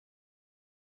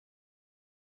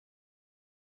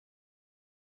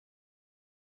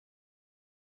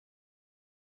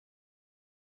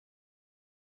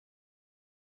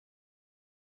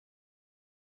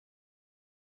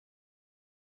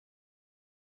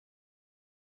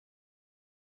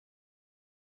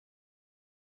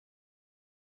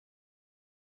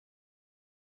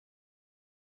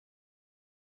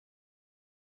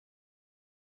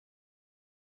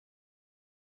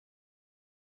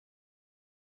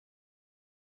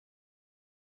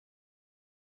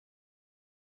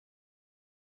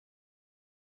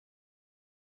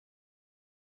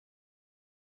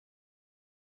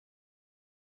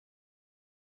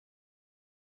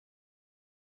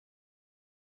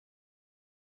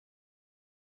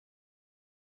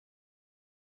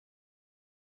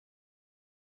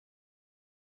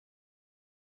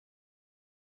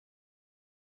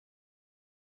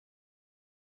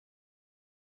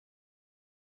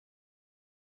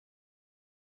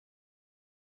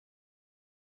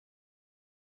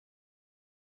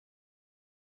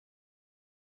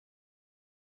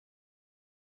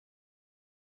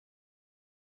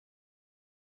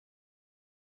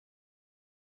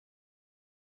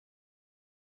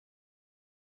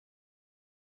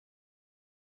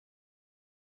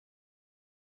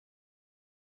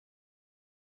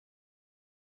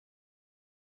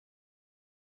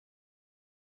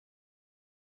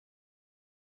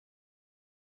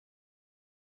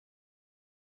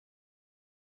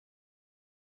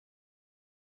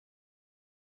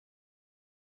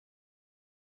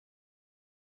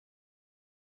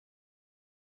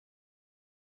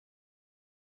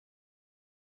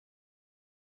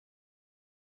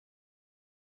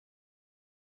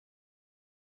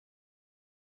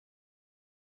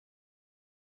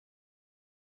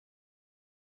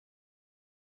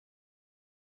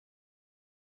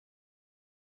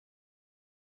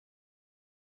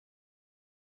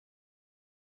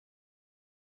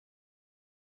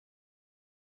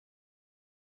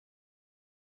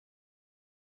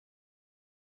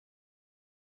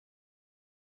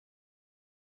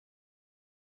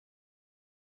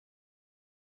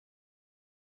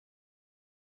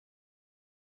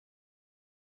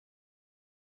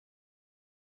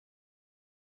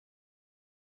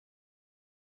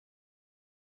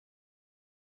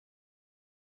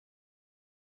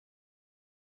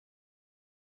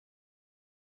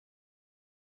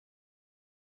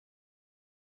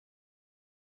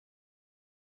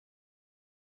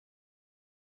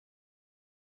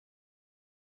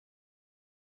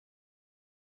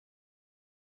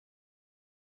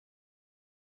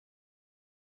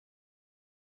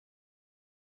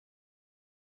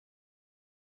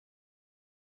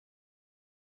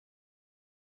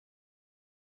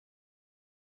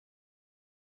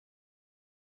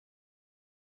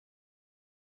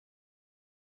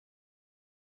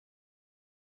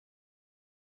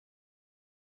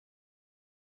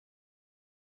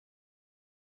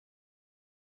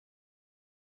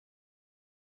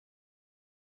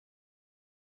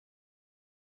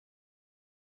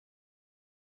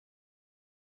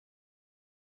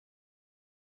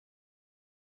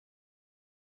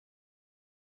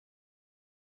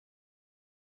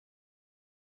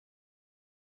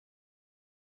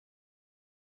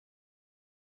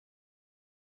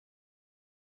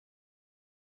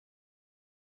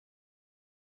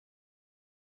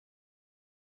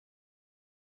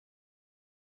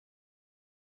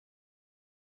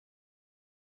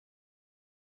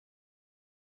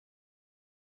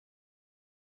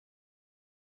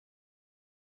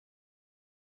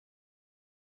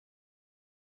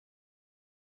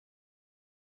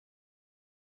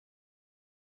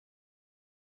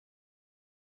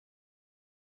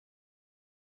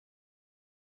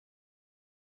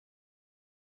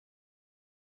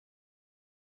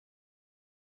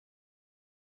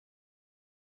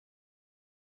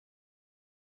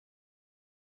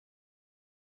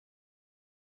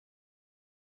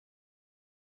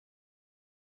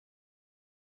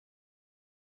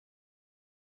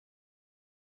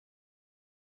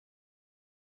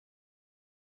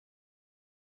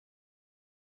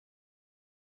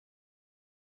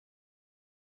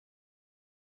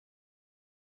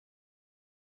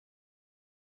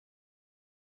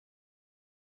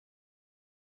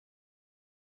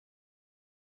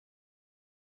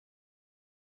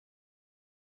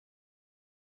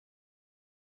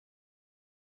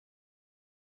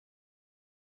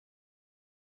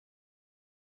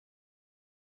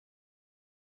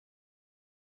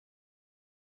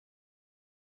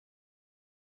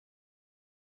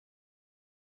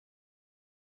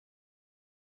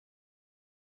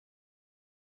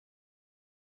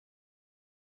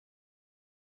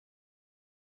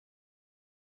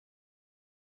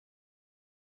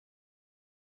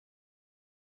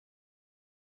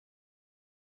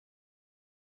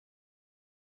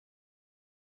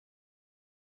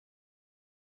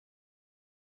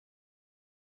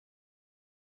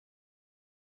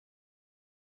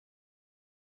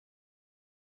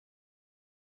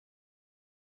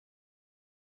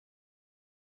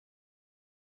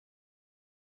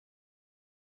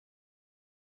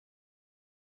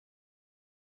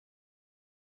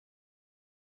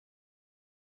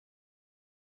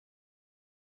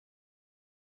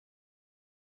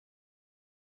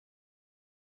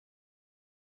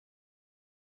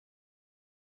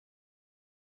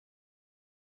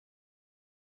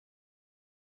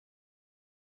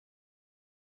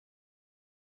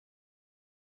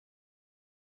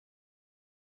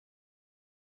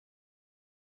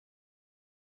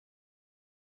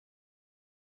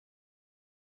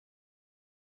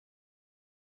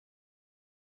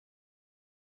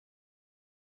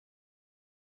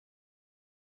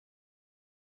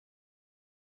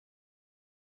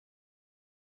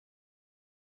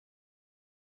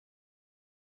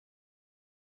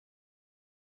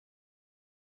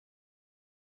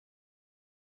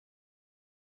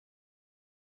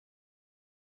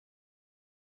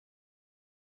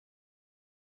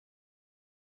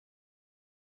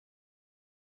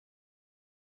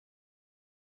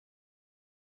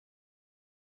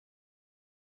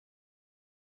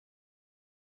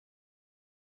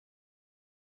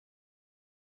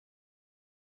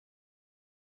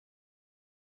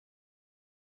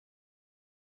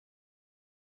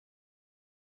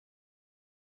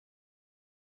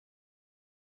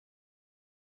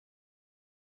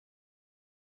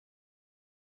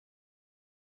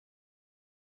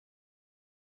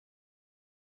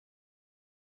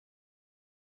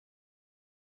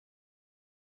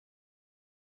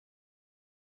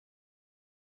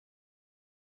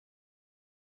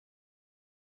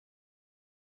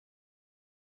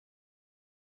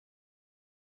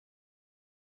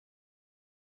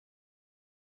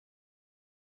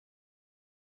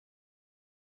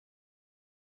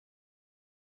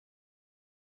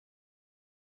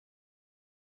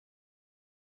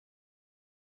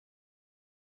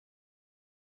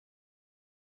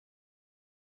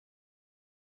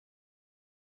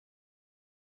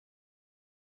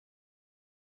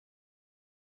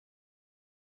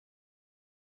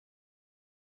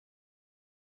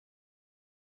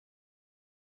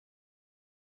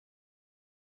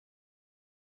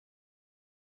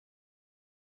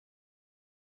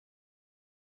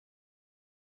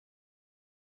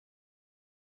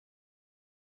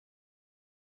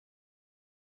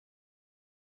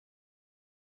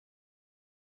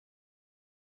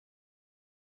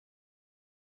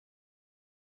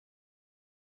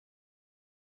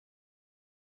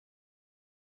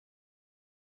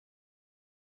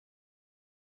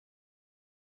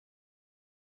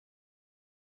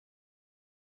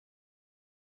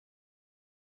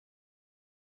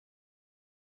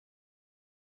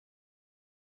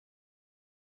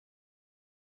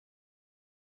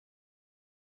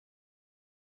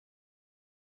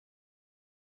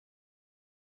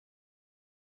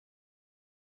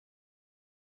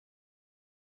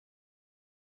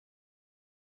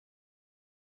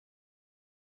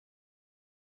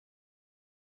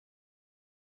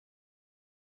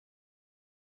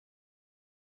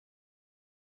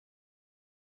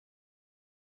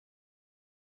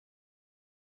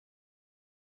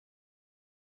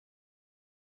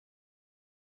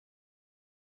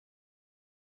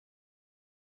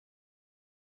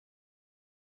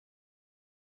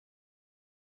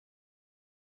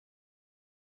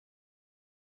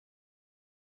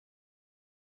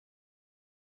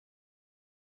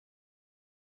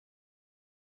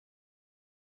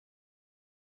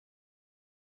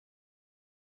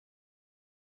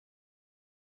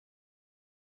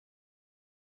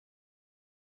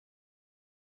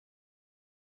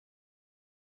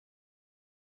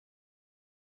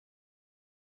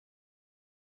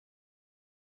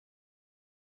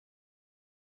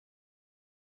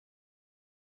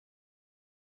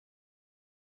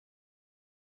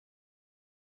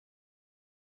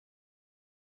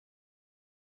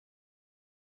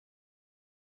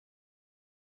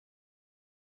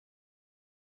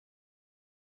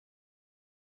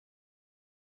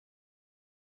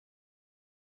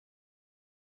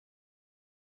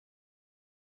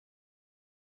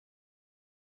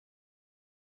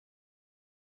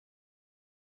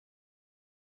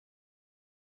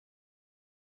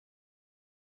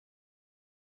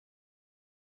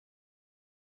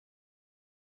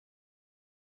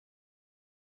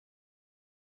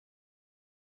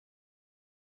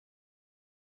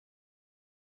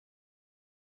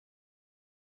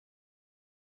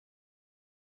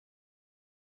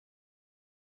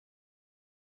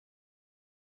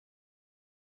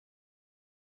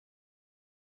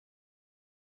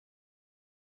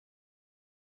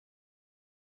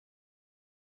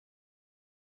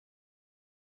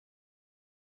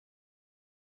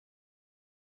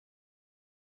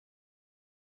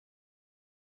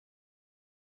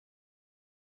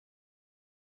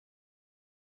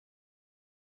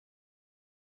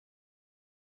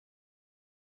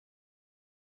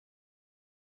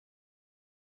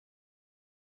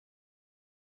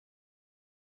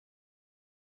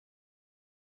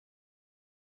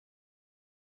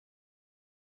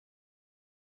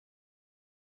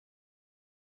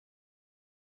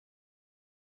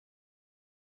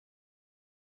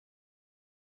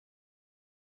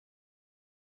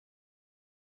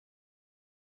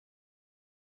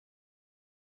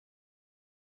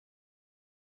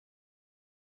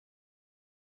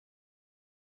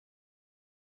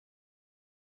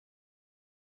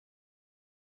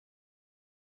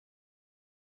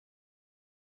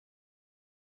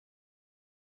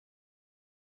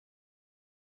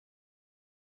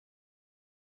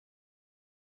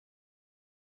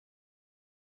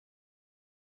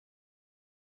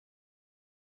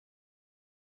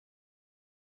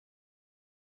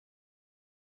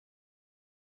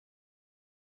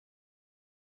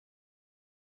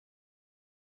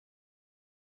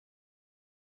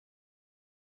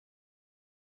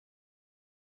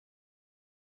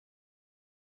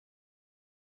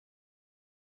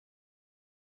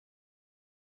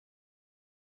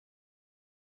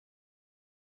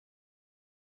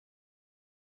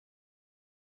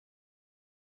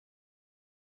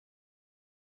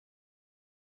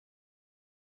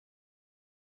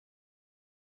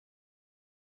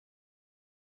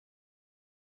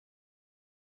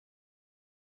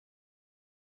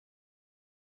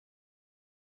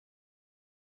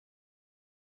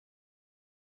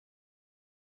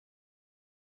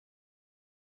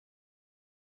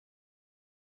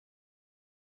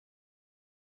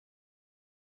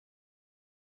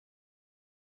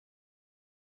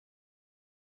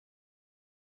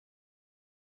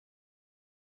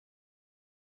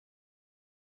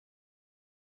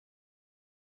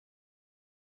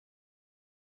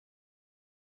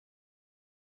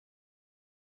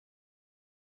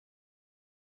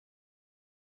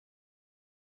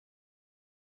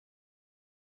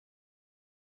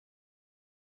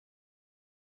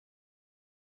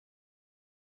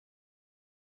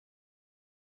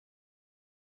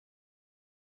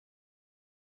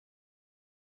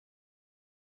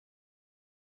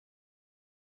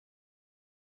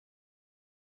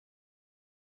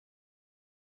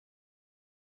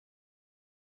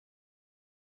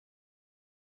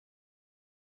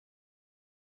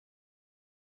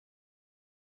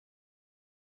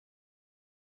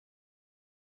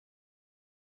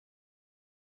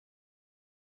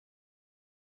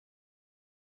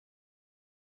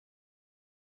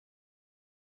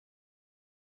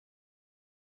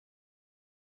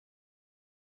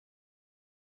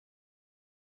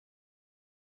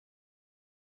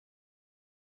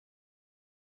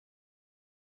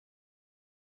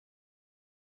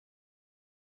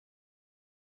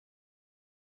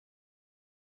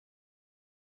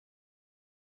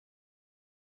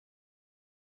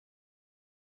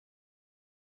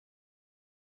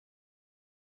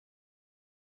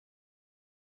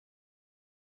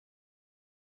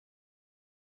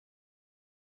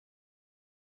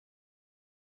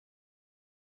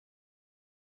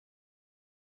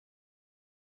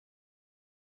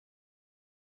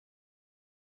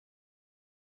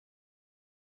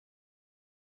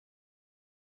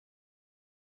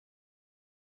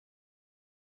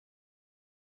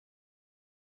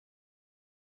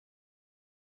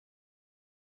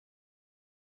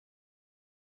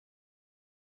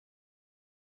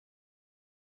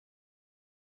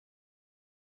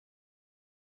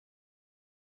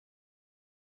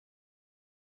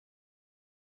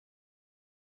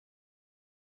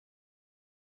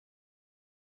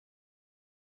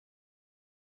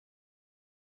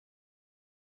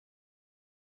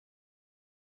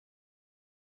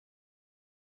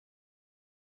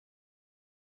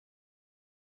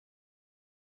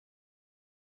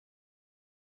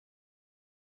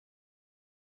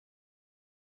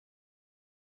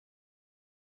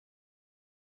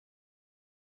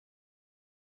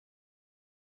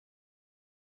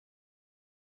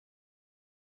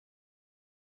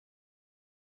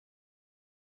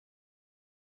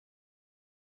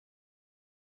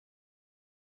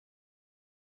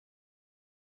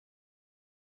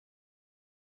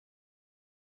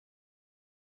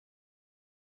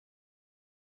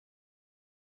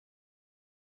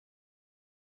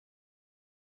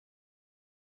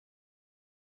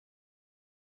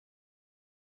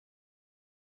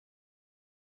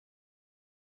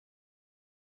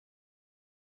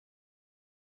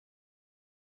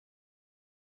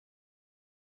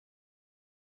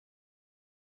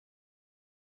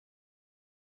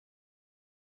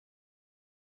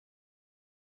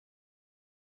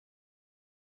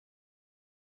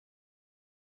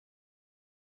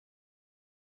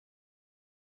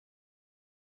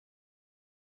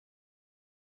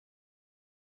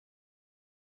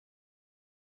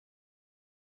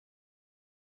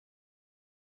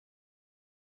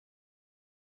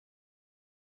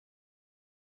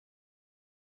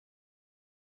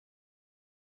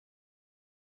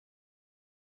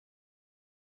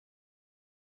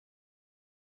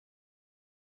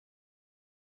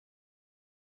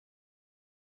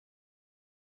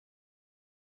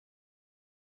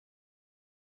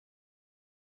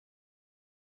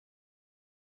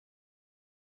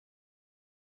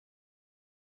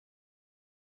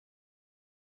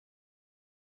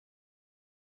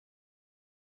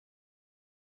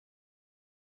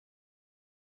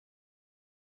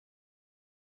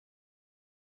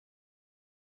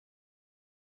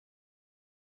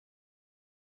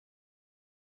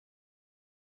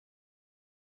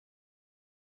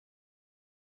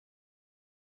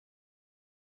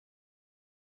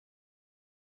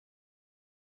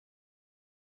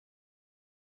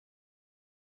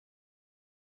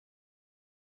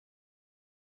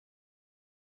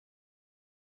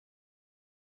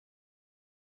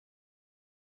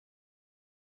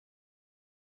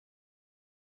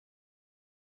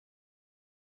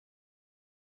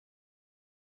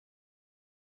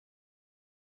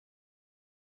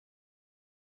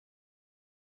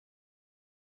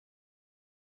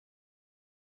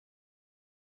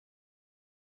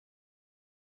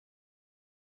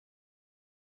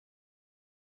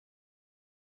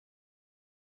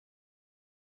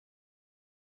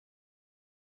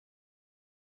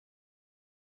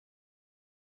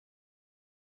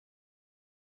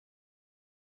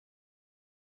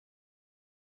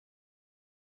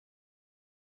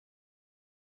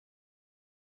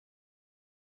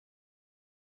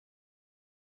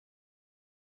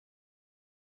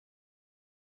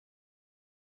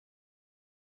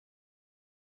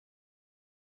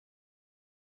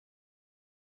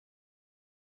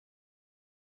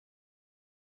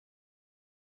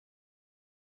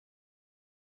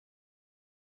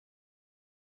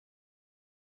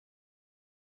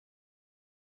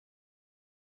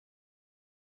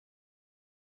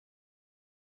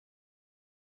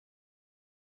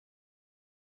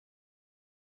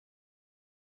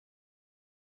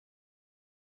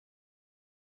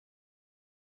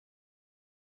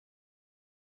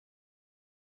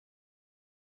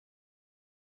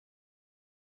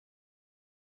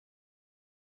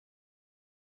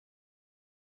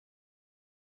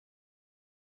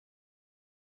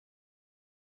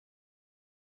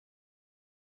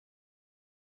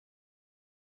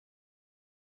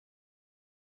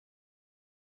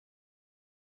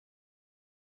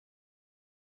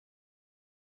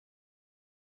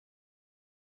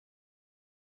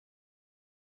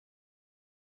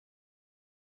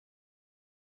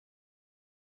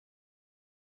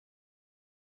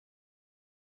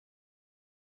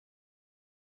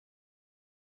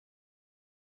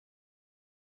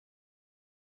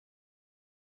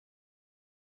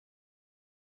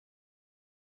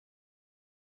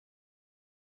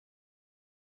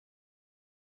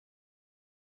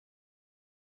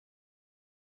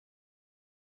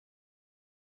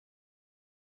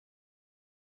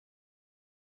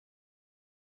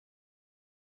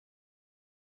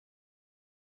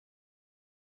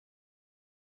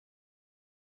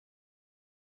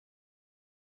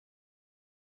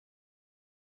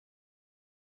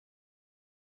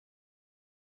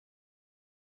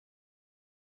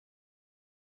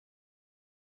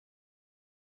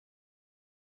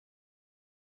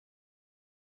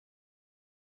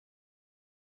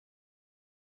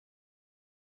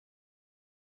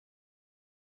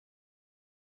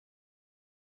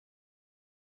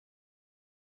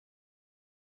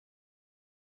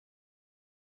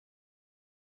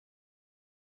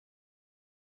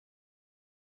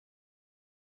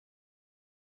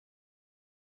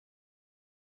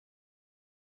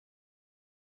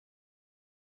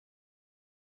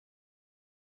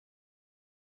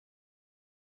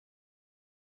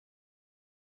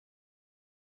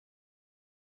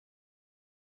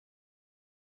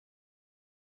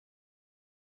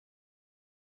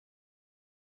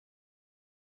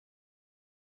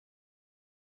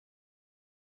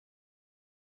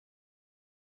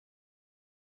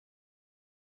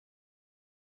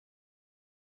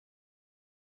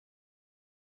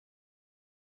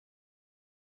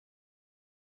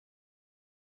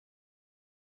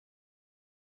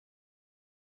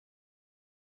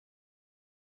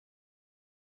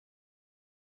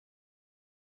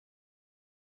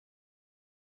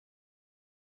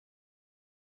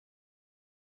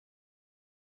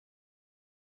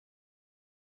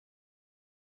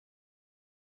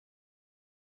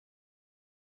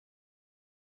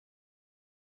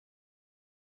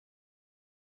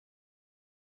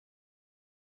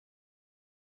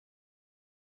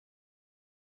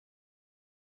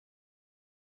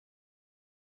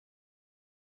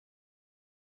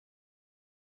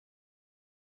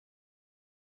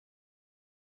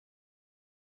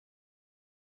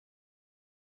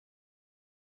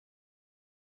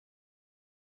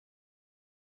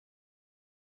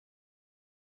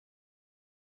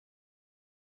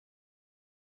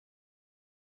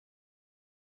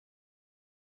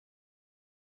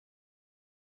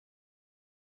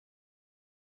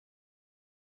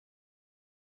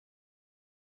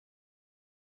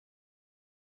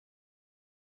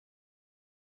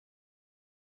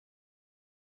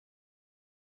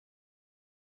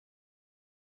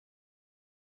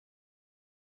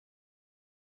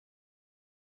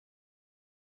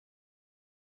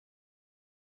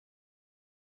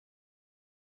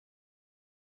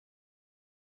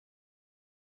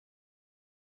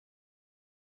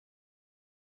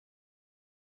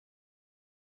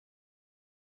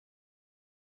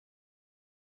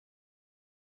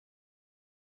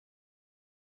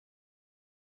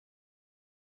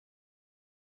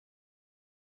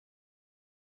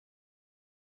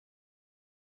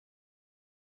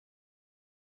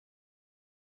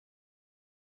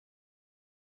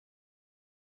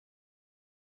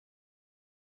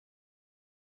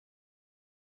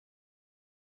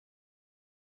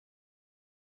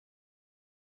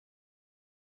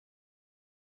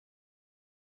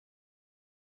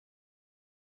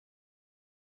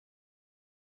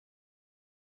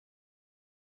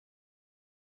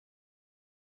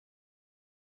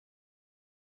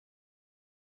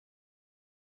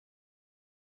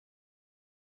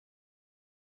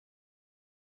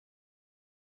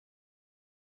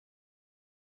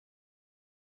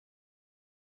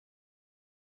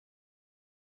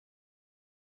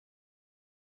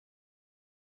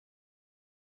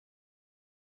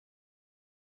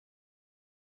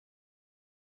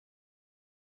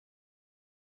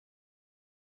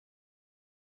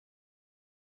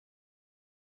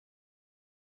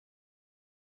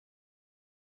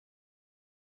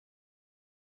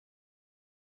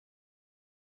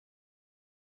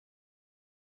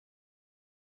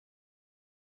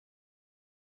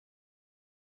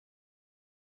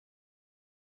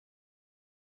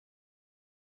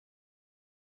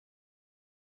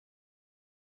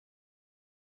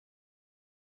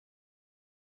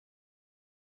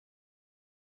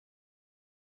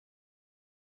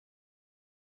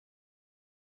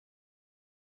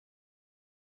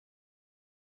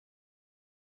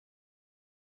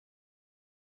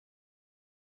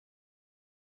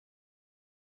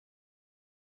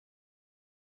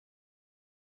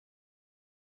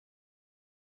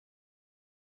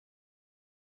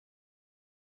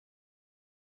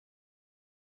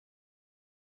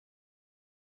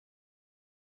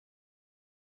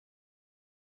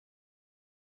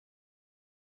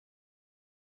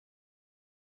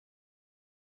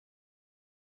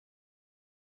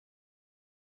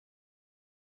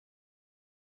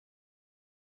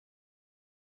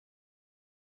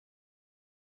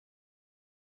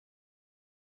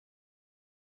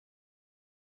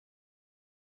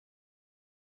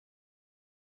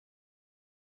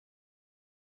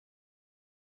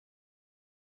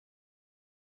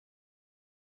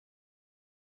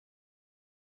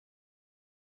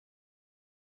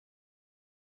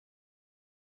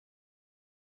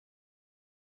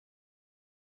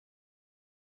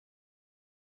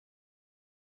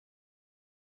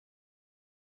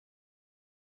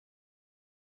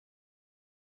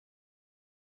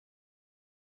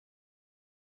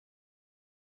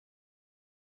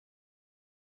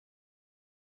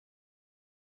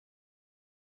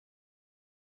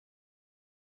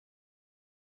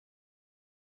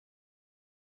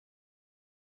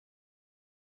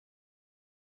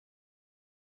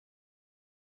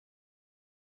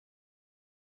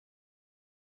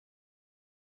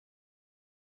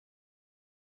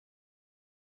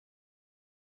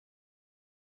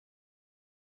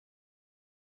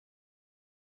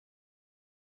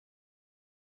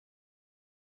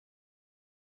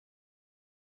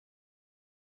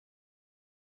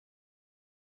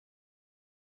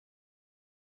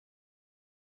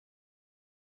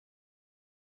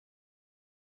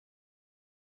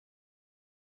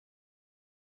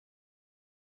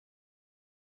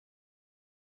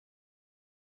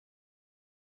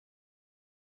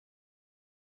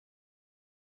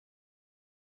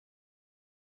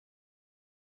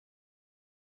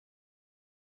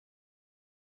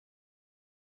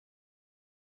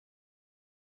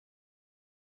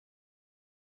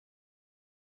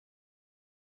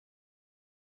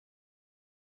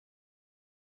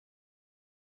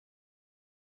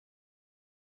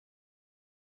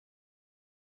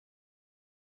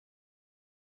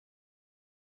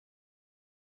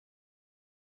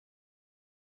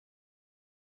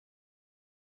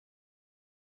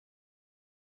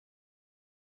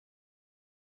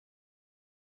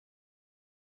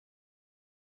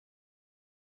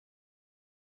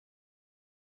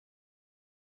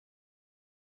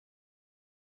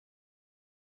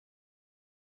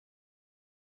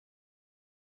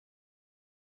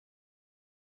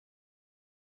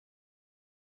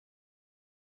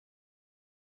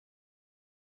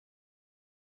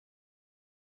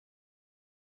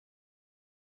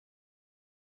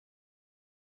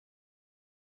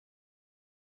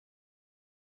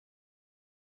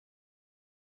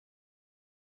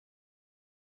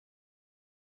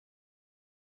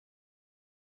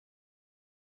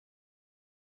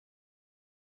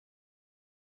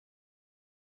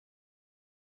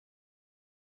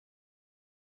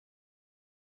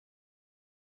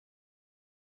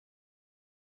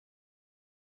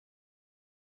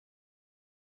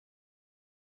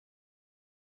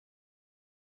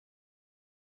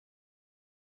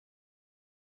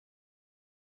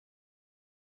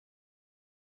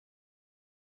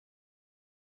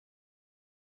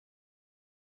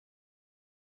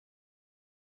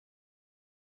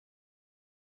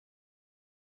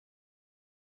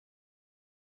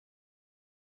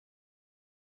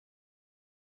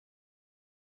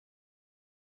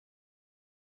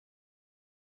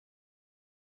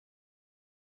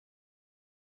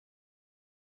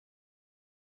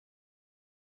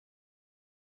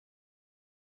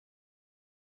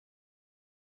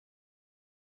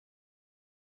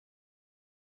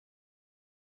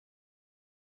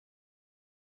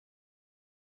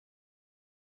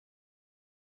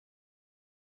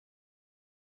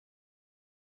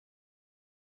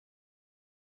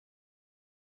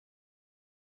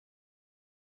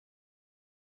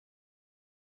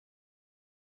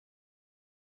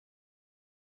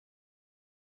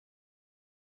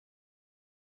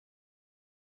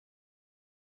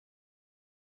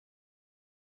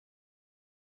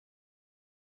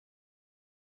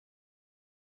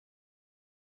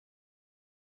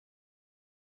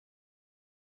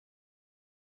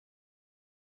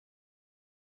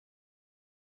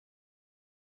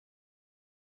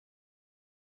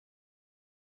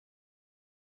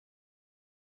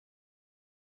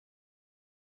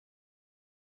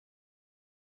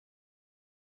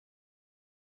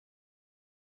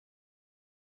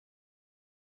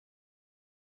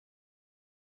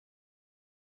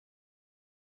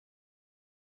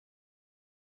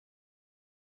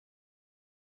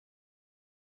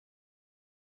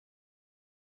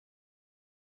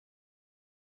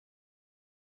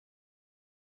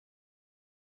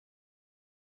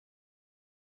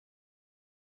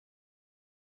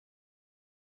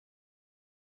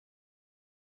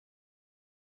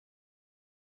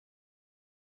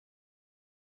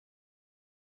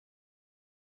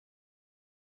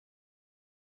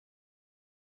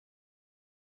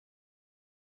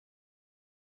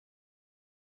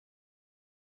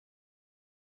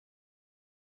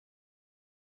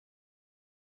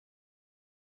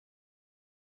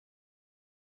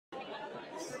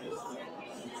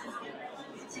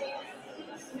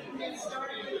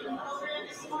started with the program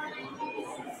this morning, please.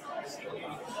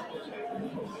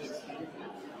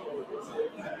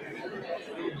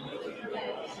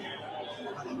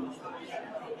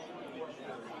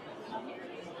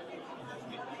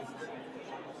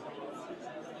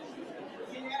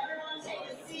 Can everyone take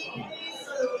a seat, please,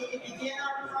 so that we can begin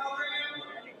our program?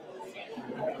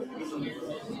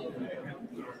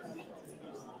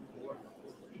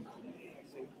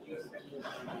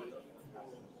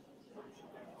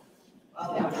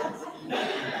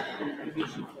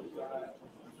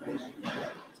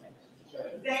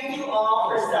 Thank you all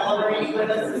for celebrating with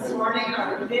us this morning,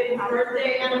 our 5th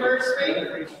birthday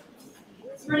anniversary.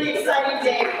 It's a pretty exciting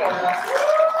day for us.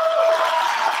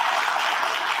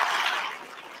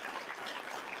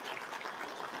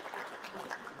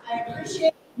 I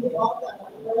appreciate you all that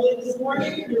early this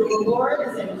morning. Your reward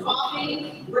is in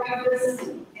coffee, breakfast,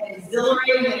 an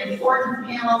exhilarating and important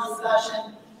panel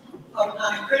discussion on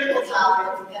a critical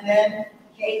topic, and then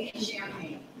cake and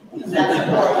champagne. That's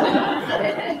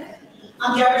important.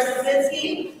 I'm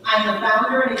MakerspaceCT. I'm the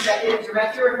founder and executive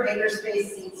director of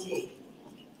MakerspaceCT.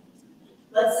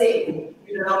 Let's see,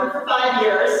 we've been open for 5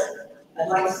 years. I'd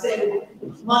like to say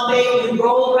Monday we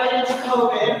rolled right into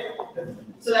COVID.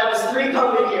 So that was 3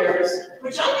 COVID years,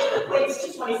 which I think equates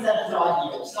to 27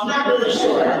 odd years. So I'm not really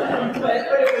sure, but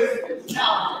it was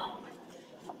challenging.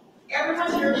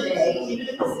 Everyone here today, even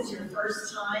if this is your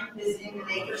first time visiting the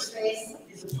Makerspace,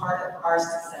 is a part of our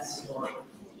success story.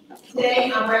 Today,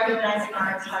 I'm recognizing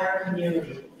our entire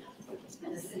community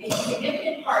and the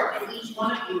significant part that each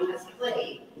one of you has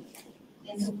played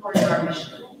in supporting our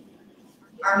mission.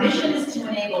 Our mission is to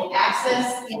enable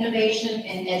access, innovation,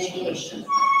 and education.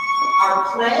 Our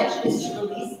pledge is to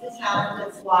release the talent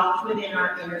that's locked within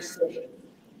our inner city.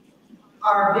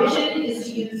 Our vision is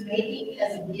to use making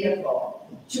as a vehicle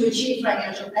to achieve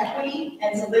financial equity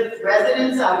and to lift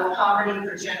residents out of poverty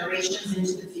for generations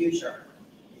into the future.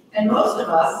 And most of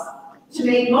all, to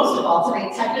make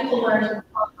technical learning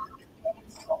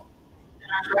useful.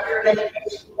 And our director of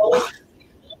education goals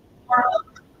are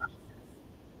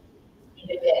in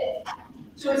a bit.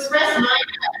 To express my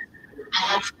gratitude, I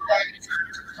have to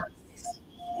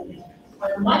thank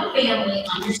when one family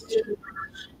understood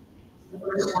the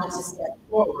first one to step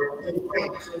forward and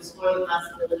break to explore the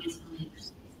possibilities of leaders.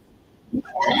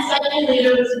 That second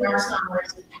leader was Mark Summers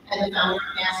and the founder of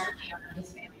Master Camp and his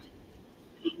family.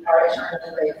 We are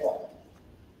eternally grateful.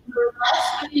 For the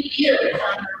last 50 years,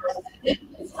 Summers was a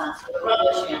significant sponsor of the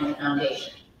Rutledge Family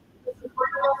Foundation. The support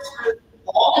of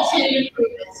all the tenant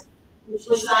improvements, which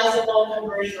were sizable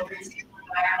commercial, retail,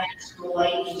 environment, school,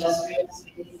 light, industrial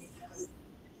space.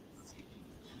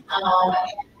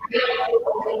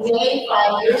 Opening day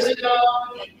 5 years ago,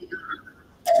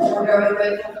 we're very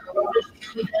grateful for the Rutledge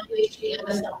Family Foundation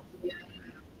and the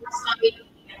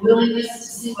and willingness to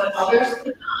see what others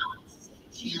could not take a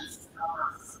chance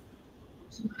on us.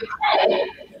 To my credit,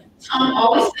 Tom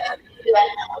always said to do that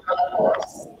for the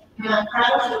course, and I'm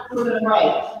proud to have proven him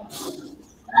right.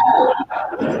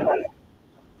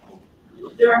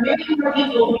 There are many more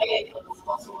people who make it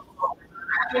also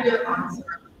after their arms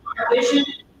our vision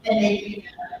and making it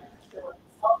better.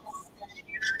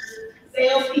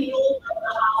 Salespeople,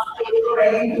 and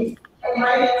writing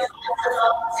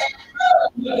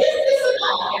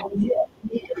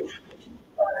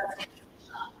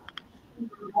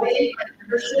waiting for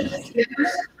membership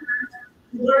members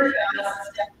who learn about us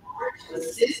step forward to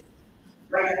assist,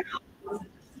 write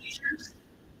procedures.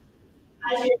 I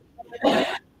do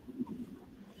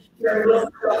very well,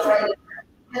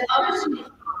 and others who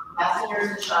become ambassadors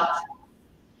and shop.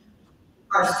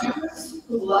 Our students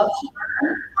who love to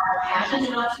learn, are passionate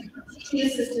enough to become teaching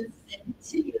assistants and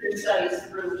continue their studies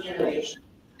through innovation.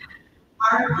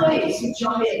 Our employees who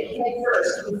jump in head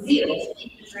first with zeal to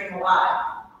keep the dream alive.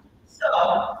 So,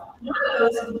 one of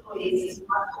those employees is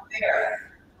Mark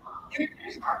Bear.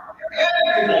 Here's Mark Bear.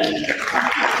 Everybody.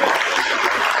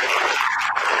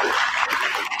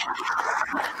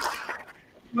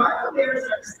 Mark Bear is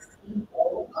our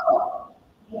COO,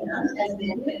 and as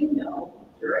many of you know,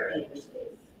 you're at Makerspace.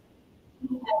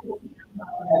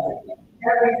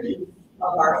 Every piece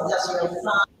of our industrial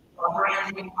design, our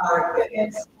branding, our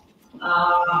equipment,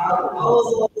 our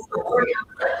proposals, our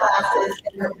classes,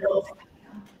 and our build.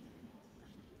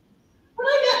 When I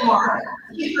met Mark,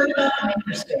 he heard about the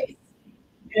Makerspace.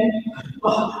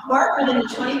 Well, Mark, within a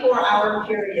 24-hour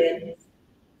period,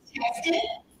 texted,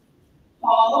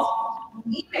 called,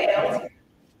 emailed,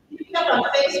 he got on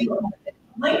Facebook,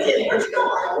 LinkedIn, where'd you go,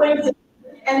 Mark? LinkedIn.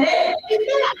 And then he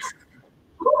asked,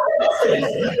 who are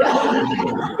listeners? He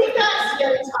asked to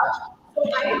get in touch. So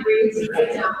I agreed to sit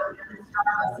down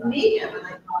and meet him. And I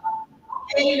thought,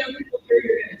 And you know, people hear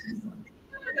you're going to do something.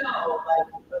 I don't know, like,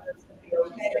 whether it's going to be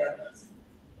okay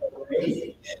or crazy.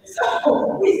 So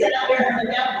we sat out there, and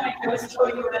at that point, I was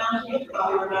showing you around, you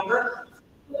probably remember,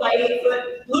 like 8-foot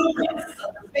blueprints of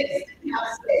the space, didn't have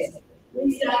space.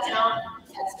 We sat down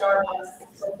at Starbucks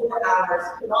for 4 hours,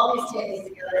 put all these tables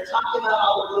together, talked about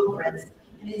all the blueprints,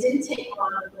 and it didn't take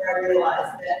long before I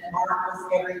realized that Mark was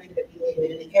everything that we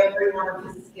needed, and every one of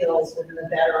his skills were going to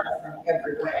better us in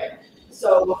every way.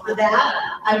 So for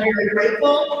that, I'm very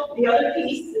grateful. The other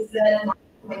piece is that Mark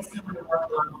makes coming to work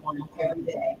on every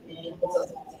day, and he pulls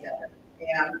us all together.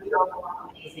 And we all are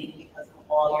amazing because of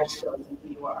all your skills and who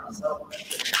you are. So.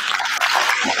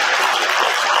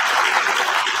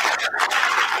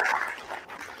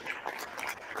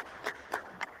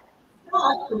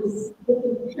 Who's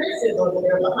impressive over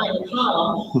there behind the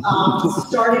column,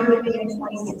 started with me in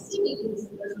 2016. He was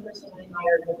the first person I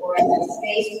hired before I had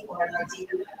space for an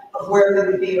idea of where we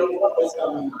would be or what was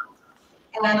going on.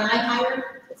 And I hired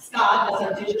Scott as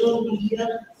our digital media,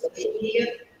 social media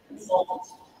consultant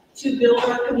to build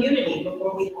our community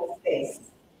before we had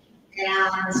space.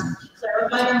 And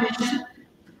clarified our mission,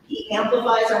 he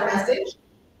amplifies our message,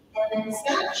 and then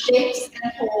Scott shapes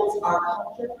and holds our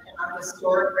culture and our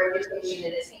historic reputation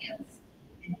in his hands.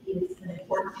 And he is an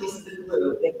important piece of the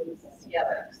glue that keeps us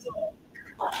together.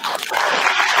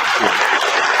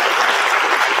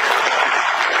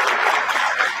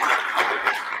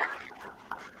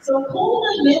 So Cole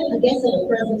and I met, I guess, at a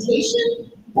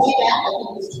presentation way back, I think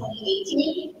it was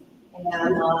 2018.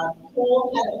 And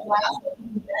Cole had a class that he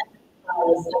met.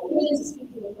 Was coming to speak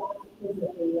to the faculty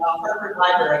at the Harvard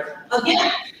Library.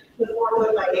 Again, before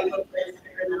with my 8-foot prints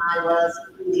bigger than I was,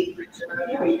 3D printer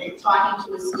and everything, talking to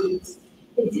his students.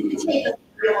 It didn't take us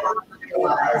very long to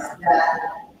realize that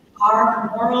our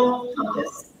moral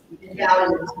compass and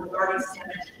values regarding STEM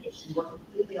education were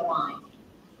completely aligned.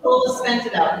 Cole spent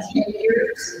about 10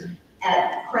 years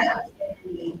at Prep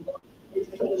in the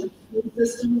education school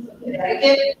systems of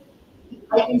Connecticut. He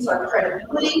heightens our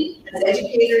credibility as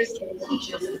educators and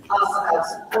teaches us about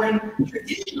supporting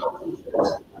traditional teachers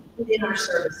within our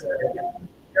service area.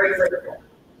 Very grateful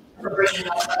for bringing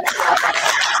us up.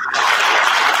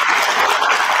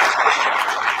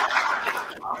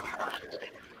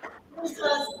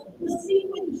 Let's see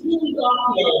what Julie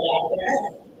Gauthier back there.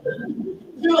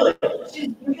 Julie,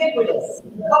 she's ubiquitous,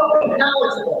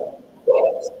 knowledgeable. For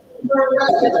the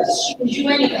rest of us, she can do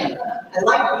anything. I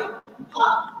like her.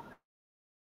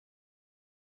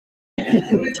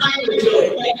 We're trying to do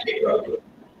it,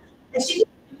 and she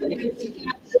can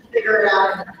figure it out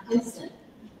in an instant.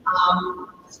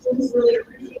 Students really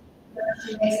appreciate her.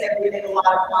 She makes everything a lot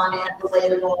of fun and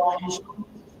relatable, and she's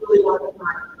really working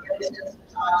hard. Get a chance to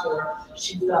talk to her.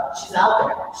 She's out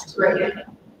there. She's great.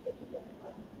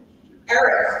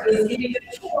 Eric is giving a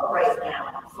tour right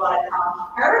now, but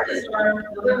Eric is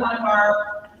another one of our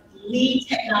lead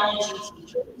technology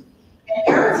teachers. And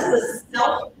Eric is a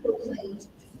self-proclaimed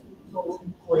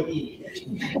employee.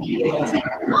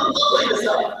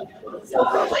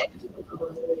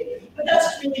 But that's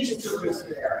really just a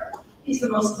rooster there. He's the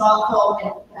most thoughtful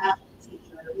and passionate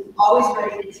teacher. He's always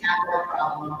ready to tackle a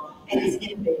problem, and he's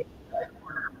innovative in the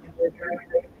corner. And we're very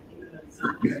grateful even though he's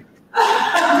not here.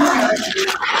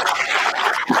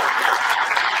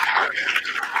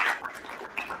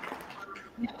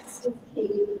 Next is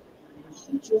Katie.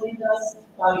 She joined us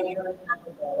about a year and a half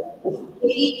ago.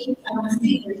 Katie, I want to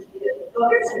see her. Oh,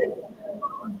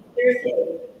 there's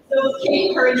Katie. So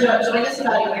Katie joined us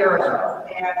about a year ago,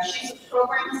 and she's a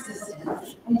program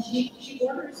assistant, and she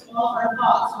orders all our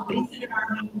thoughts. When we sit in our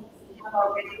meetings, we have our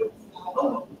regular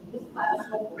this class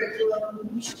whole curriculum,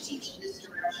 we should teach in this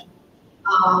direction.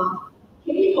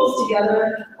 Katie pulls together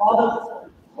all the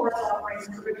course offerings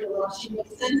and curriculum, she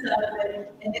makes sense out of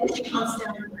it, and then she comes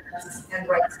down with us and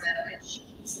writes them, and she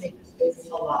keeps Makerspace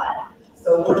alive.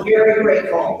 So we're very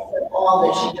grateful for all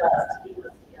that she does to keep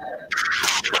us together.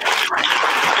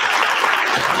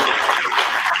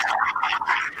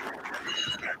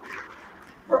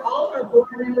 For all of our board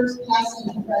members, past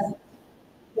and present,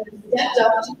 that have stepped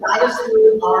up to guide us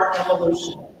through our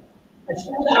evolution. A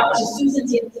shout out to Susan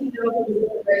D'Antino, who was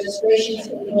the registration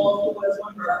table, who was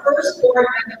one of our first board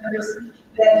members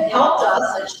that helped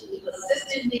us, and she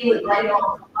assisted me with writing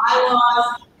all the bylaws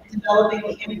and developing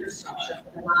the infrastructure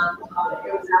for the nonprofit.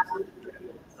 It was absolutely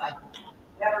critical.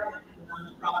 Never been a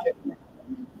nonprofit.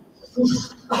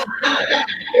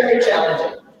 Very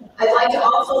challenging. I'd like to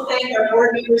also thank our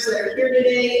board members that are here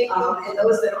today, and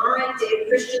those that aren't: Dave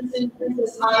Christensen,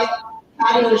 Princess Hyde,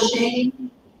 Patty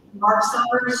Lashane, Mark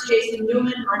Summers, Jason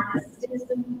Newman, Mark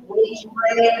Stinson, Wade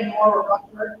Gray, and Maura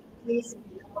Rutherford. Please, if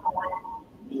you don't mind,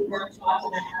 meet them, talk to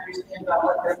them, understand about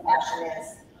what their passion is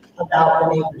about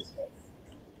the makerspace.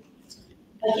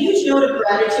 A huge note of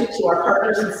gratitude to our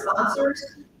partners and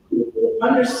sponsors who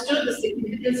understood the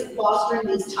significance of fostering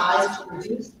these ties to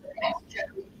reduce the next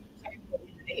generation of technical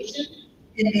innovation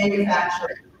in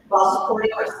manufacturing, while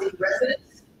supporting our city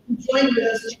residents who joined with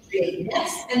us to create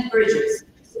nets and bridges,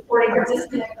 supporting our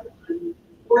disconnected youth,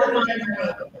 fortifying our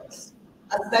neighborhoods.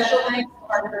 A special thanks to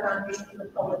our Foundation for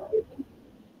Public Safety,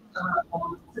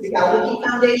 to the Galwiki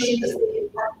Foundation, the City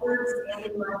of Hartford,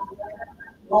 and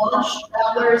Launch,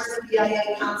 Travelers,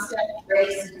 CIA, Concept,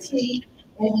 Grace, and T,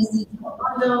 NEC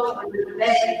Orlando, Under the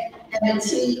Bay,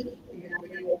 M&T, the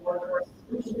United Workforce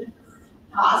Solutions,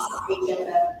 HOS,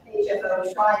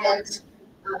 HFO, Trident,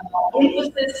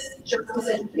 Emphasis, Justice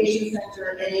Education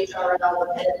Center,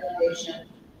 NHRL, Ed Foundation,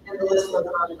 and the list goes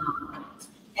on and on.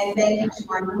 And thank you to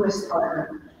our newest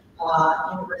partner,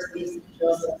 University of St.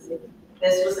 Joseph's.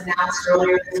 This was announced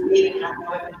earlier this week, and I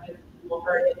know if people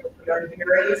heard it, but we are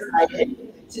very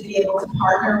excited to be able to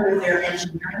partner with their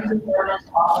engineering department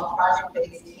to offer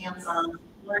project-based hands-on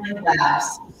learning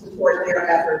labs to support their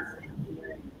efforts in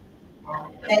engineering.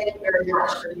 Thank you very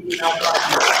much for being our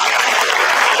partner.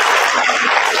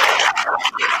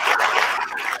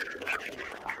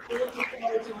 We're looking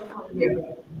forward to working with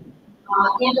you.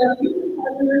 And our future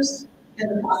partners and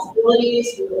the possibilities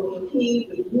with OEP,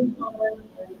 with Newcomer,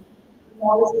 and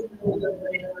always looking to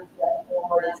bring one step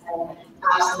forward. And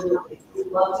absolutely, we'd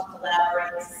love to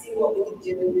collaborate, see what we can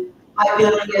do. My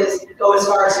feeling is go as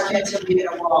far as you can till you hit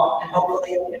a wall, and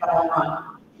hopefully you'll hit a home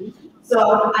run.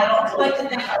 So I'd also like to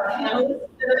thank our panelists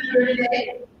that are here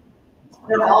today.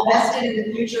 They're all vested in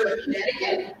the future of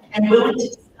Connecticut and willing to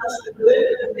discuss the good,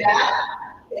 the bad,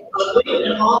 the ugly,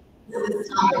 and all this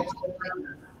topic.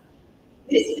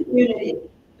 This community,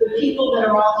 the people that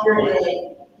are all here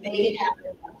today, make it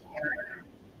happen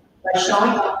by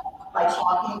showing up, by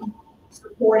talking,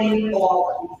 supporting all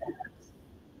of these efforts.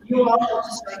 You all help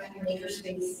to strengthen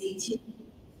MakerspaceCT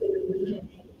so that we can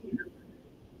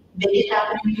make it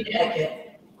happen in Connecticut,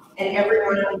 and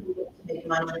everyone will be able to make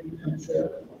my dream come true.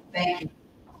 Thank you.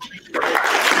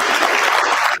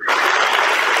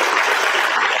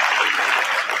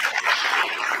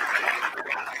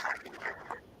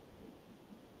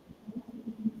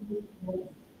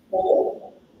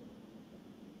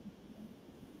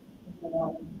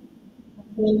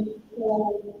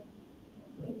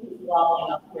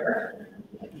 Up here.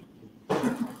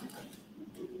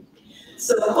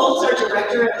 So Cole's our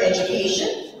Director of Education,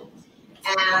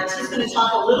 and he's going to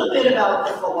talk a little bit about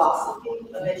the philosophy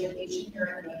of education here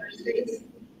at Makerspace.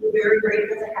 We're very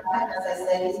grateful to have him. As I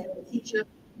said, he's been a teacher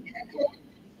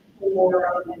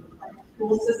for the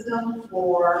school system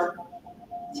for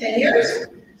 10 years.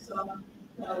 So I'm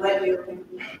going to let you.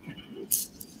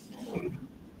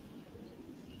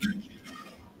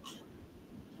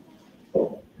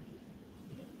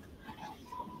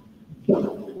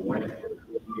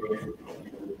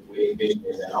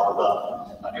 And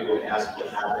I'll able to ask what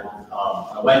happened.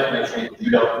 My wife and I trained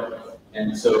judo,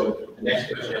 and so the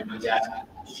next question I'm going to ask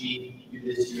is, she do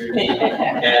this year?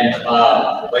 And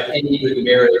like any good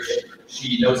marriage,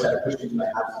 she knows how to push me to my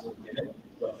absolute limit,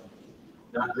 but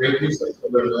not great news, like a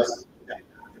little less.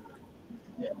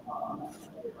 Yeah.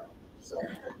 So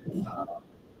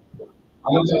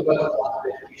I'm going to talk about the philosophy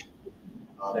of education.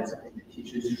 That's something that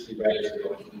teachers usually write as they're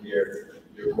going through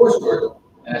their coursework.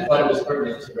 And I thought it was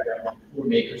pertinent to write about for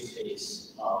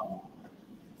Makerspace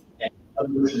and a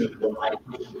version of what I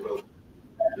wrote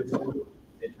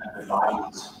that kind of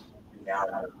embodies now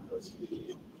those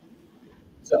education.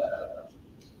 So,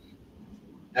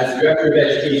 as the Director of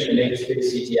Education at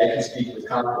MakerspaceCT, I can speak with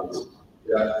confidence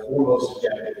that our foremost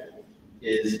objective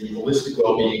is the holistic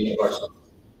well-being of our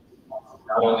students.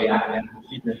 Not only academic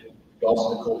achievement, but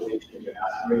also the cultivation of their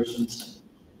aspirations.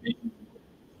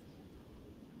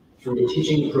 Through a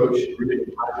teaching approach rooted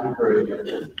in positive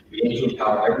encouragement, we aim to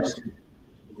empower every student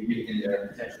to lead in their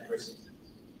potential for success.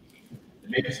 The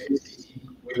MakerspaceCT,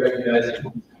 we recognize that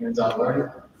hands-on learning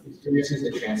experiences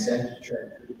that transcend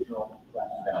traditional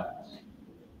classroom boundaries.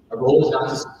 Our goal is not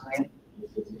to supplant the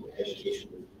existing education,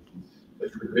 but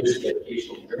to enrich the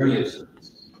educational journey of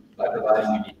students by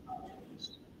providing unique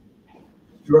opportunities.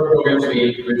 Through our programs, we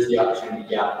aim to bridge the opportunity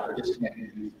gap for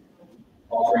disconnected youth,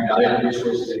 offering valuable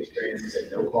resources and experiences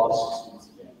at no cost to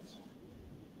students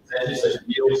and families. Incentives such as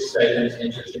meals, stipends,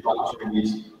 internship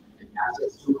opportunities, and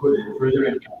access to equipment further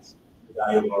enhance the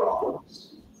value of our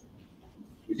offerings.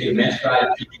 We take immense pride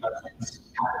in keeping our students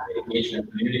engaged in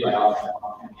the community by offering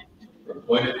opportunities for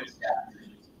employment and staff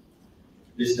positions.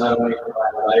 This not only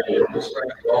provides valuable work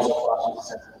experience, but also fosters a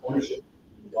sense of ownership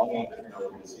and belonging within our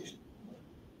organization.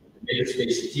 The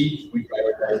MakerspaceCT, we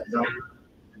prioritize design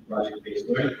and project-based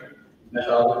learning.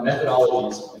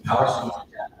 Methodologies empower students to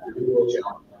tackle real-world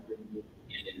challenges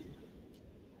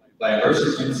by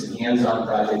immersing students in hands-on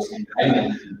projects and guiding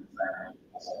them through the design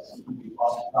process. We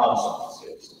foster problem-solving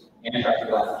skills and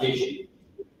practical application.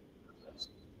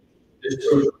 This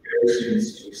approach prepares students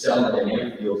to excel in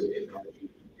dynamic fields of technology.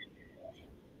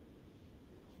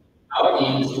 Our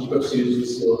aim is to equip students with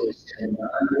skills and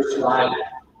understand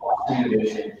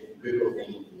innovation and critical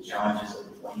thinking for the challenges of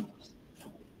the 21st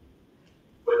century.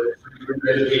 Whether it's for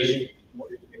education or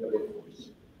in the workforce,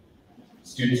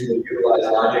 students will utilize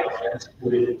logic and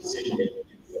supported decision making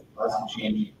to positive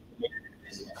change in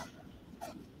business.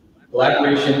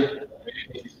 Collaboration and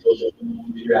communication skills are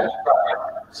interactive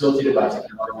projects facilitated by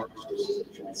technology resources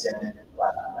that transcend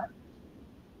platform.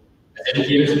 As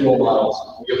educators and role models,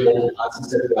 we uphold a constant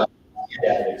set of values and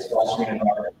ethics, fostering an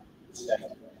environment of respect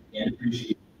and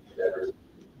appreciation for diversity.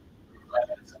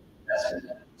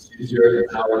 Students are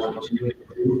empowered to continually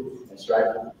improve and strive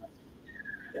for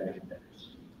academic endeavors.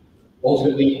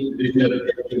 Ultimately, the vision of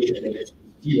education and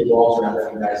MakerspaceCT revolves around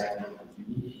recognizing the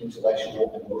unique intellectual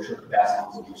and emotional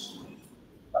capacities of each student.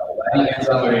 By providing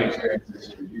hands-on learning experiences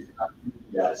to reduce cognitive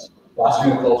gaps,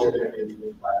 fostering a culture of innovation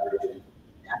and collaboration,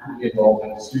 and actively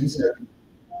involving the students in our community,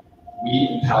 we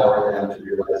empower them to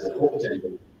realize their full potential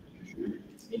and contribute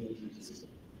in the teaching system.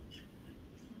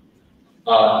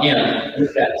 And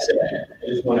with that said, I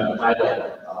just want to highlight a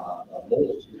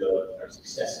multitude of our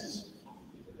successes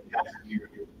in the past year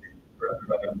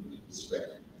from the spring.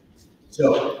 So,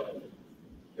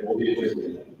 there will be a quiz.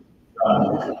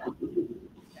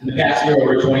 In the past year,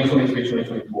 over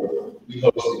 2023-2024, we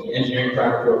hosted the engineering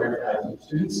primer program for high school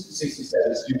students,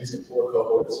 67 students in 4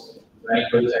 cohorts, running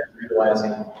prototypes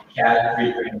utilizing CAD,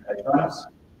 3D printing, and electronics.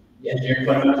 The engineering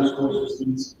fundamentals course for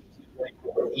students,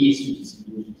 24 80 students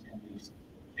in using 10 weeks,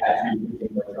 CAD, 3D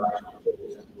printing, electronics, and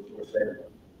course there.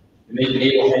 The Make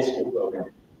Enable High School program,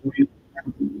 reading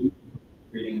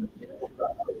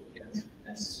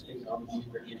and technology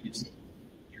for kids,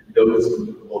 those in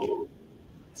the global.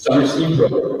 Summer STEAM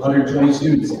program, 120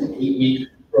 students in an 8-week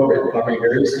program covering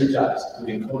various STEAM topics,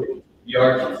 including coding,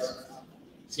 VR games,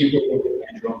 skateboarding,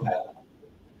 and drone piloting.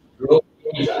 Girls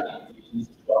design,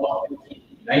 12, 15,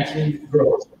 19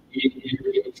 girls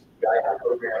integrated to guide our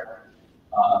program,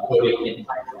 coding in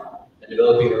Python, and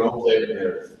developing their own flavor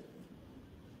narrative.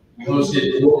 We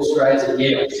hosted World Strides at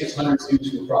Yale, 600 students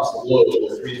from across the globe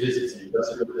with 3 visits in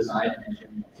industrial design and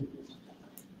engineering activities.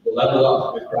 The Level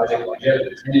Up with Project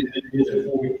Longevity, 10 individuals in a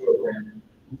 4-week program,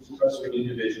 frustrated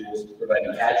individuals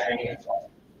providing CAD training and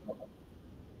software.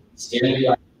 Standing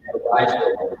by the RISE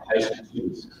program for high school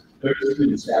students, 30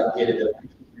 students fabricated the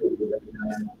field with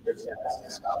recognizing their status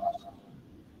as scholars.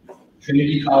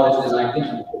 Trinity College Design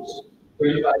Thinking course,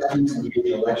 35 students engaged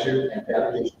in a lecture and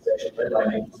fabrication session led by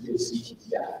MakerspaceCT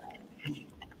staff.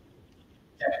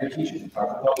 Technical teachers, our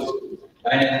public schools,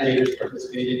 9 educators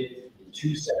participated in 2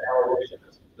 7-hour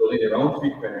workshops, building their own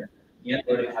 3D printer and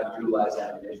learning how to utilize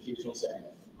that in an educational setting.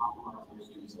 For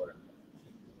students learn.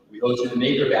 We hosted the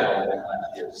Maker Battle event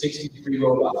last year. 63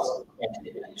 robots and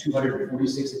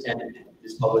 246 attended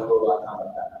this public robot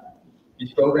combat battle.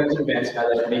 These programs and events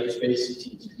highlight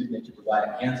MakerspaceCT's commitment to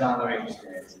provide hands-on learning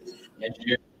experiences,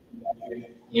 engineering,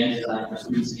 and design for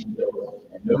students in build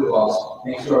at no cost,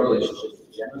 thanks to our relationships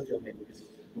with generous filmmakers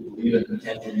who believe in the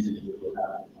potential these individuals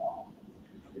have.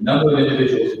 The number of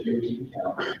individuals, if you were keeping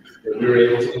count, that we were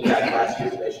able to impact last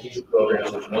year's education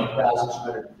programs was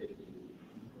 1,250.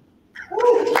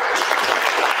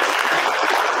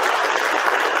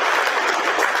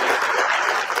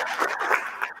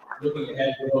 Looking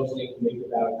ahead, we're hosting the Make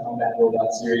About Combat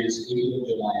Robot Series in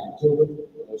July and October.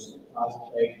 We're hosting a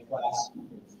Cosmic Egg class in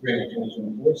spring of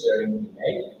 2024, starting in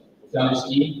May. The Founders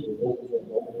team is open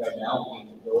right now, we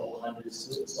can fill 100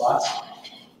 slots.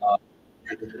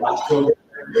 The last program,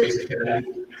 Race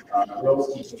Academy, girls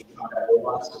teaching combat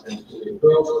robots and including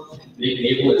girls. Make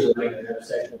Enable is running an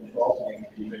intersection of 12 to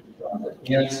make it from their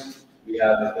hands. We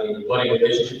have a budding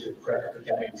relationship with Prep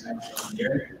Academy Design and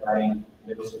Engineering, providing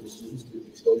middle school students with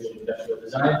exposure to industrial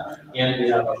design, and we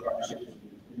have a partnership with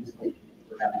we're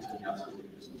happy to announce that we're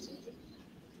doing some things.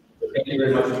 So thank you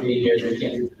very much for being here. We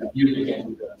can't do it without you, we can't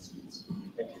do it without students.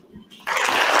 Thank you.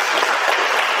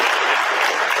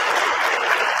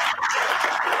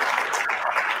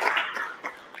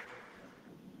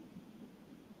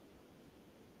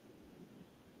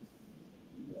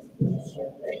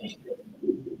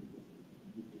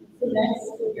 So next,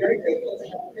 we're very grateful to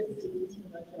have Chris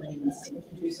joining us to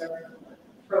introduce our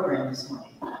program this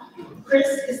morning. Chris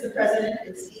is the president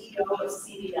and CEO of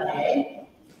CBIA.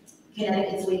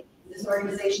 Connecticut's leading this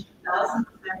organization of thousands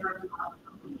of member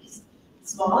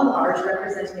small and large,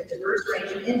 representing a diverse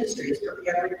range of industries from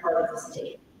every part of the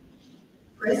state.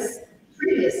 Chris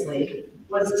previously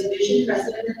was division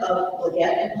president of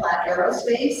Leggett and Platt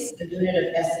Aerospace, a unit of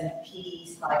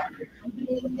S&P's 500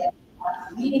 company that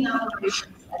has leading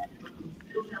operations at the company's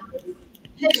middle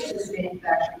Texas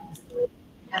manufacturing facility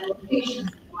and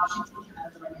locations in Washington,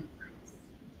 California, and France.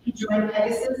 He joined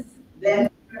Pegasus, then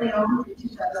currently owned in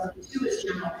 2002 as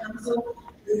general counsel,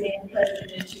 became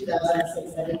president in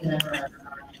 2006. I didn't remember.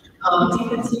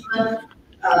 Deacon Seaman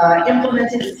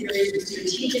implemented a series of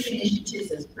strategic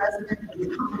initiatives as president of the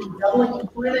company, doubling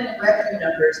employment and revenue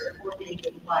numbers before being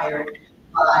acquired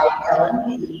by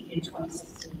LMP in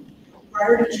 2016.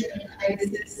 Prior to joining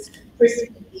Pegasus, Chris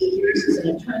spent 8 years as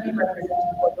an attorney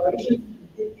representing corporations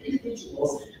and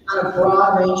individuals on a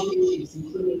broad range of issues,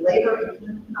 including labor,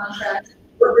 employment contracts,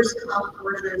 workers' comp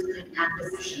mergers, and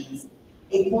acquisitions.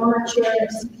 A former chair of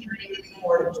Security's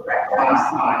board of directors.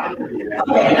 Okay, enough of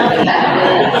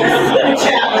that. He's going to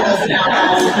chat with us now.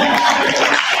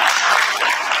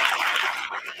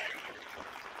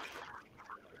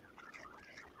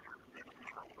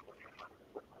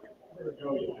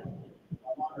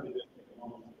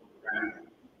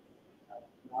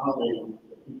 Not only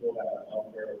the people that are out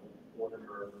there supporting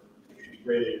her, she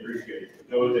greatly appreciates, but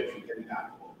those that she didn't have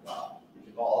for a while, which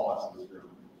is all of us in this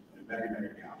room, and many, many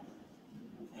counties.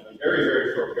 In a very,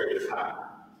 very short period of time.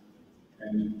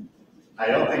 And I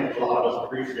don't think a lot of us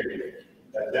appreciate it,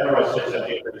 that Deborah sits at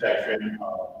the intersection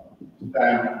of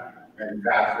STEM,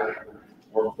 manufacturing,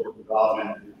 workforce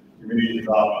development, community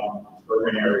development,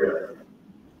 urban areas.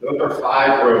 Those are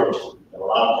 5 roads that a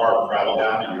lot of cars travel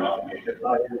down, and you often get hit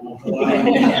by it.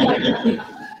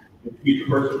 If you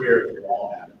persevere through all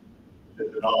that, to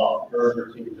develop further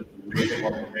teams of amazing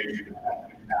organizations that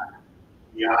have impact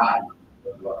beyond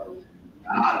the roads,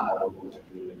 not all of those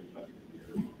communities.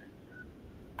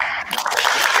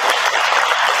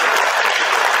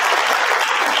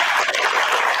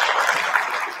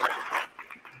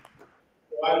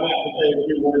 I would like to say a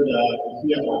few words to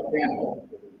see on our panel,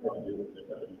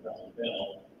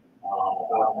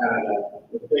 about kind of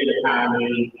the state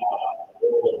economy,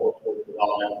 workforce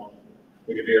development.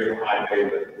 We could hear from high pay,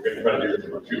 but we're going to try to do this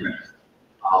in about 2 minutes.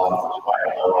 Despite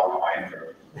all of my intro.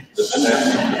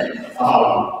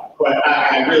 But I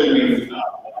really mean, I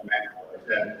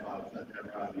said,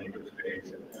 Makerspace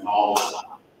and all the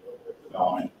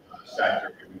development sector.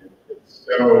 It's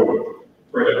so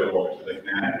critical to the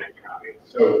humanity economy.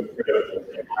 It's so critical to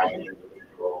the economy.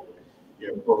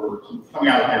 For coming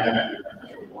out of the pandemic, we've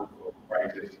had workforce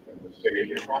crisis in the city,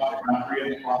 across the country,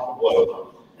 and across the globe.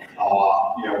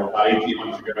 About 18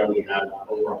 months ago, we had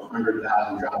over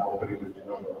 100,000 job openings,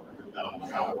 over 100,000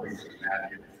 job openings in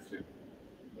Connecticut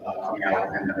coming out of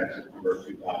the pandemic, September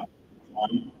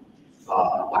 2021.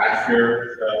 Last year,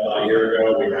 about a year ago,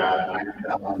 we had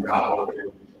 90,000 job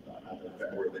openings. As of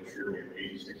February this year, we have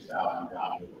 86,000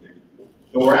 job openings.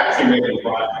 So we're actually making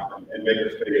progress, and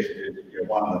Makerspace is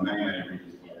one of the many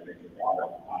reasons why we're making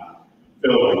progress on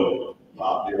filling the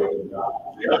open jobs.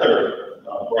 The other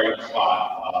bright spot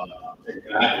in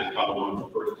Connecticut is probably one of the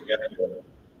first to get to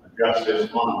just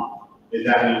this month, is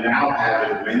that we now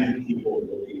have as many people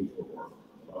looking for work,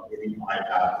 about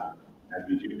 85,000, as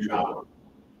we do job.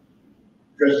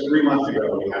 Just 3 months ago,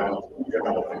 we had a job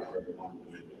opening for everyone.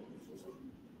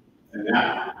 And that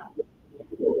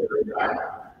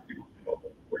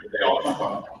they all come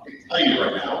from. I can tell you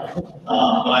right now,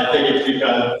 but I think it's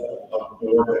because of the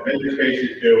work that Makerspace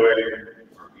is doing,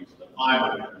 our piece of the time,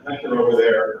 the connector over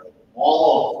there,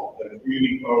 all of the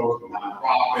community folks, the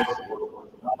nonprofits, the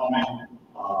workforce development,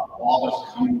 all of us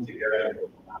coming together for the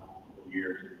last couple of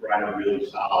years to try to really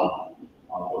solve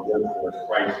the workforce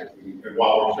crisis. And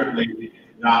while we're certainly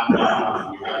not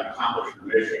done, we haven't accomplished the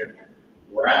mission,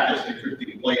 we're at this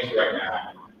interesting place right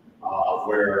now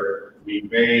where we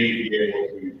may be able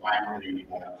to finally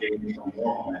gain some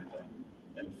more momentum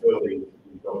and fully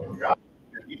build jobs.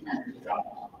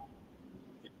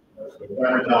 So what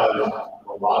does a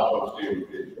lot of folks do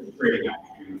is creating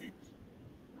opportunities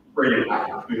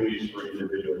for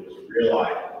individuals to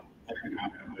realize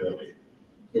economic ability,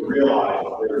 to realize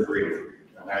their dream.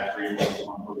 And that dream is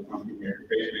one come here,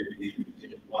 basically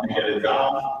want to get a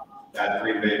job. That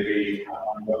dream may be I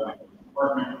want to go to my first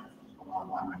apartment, I want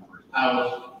to buy my first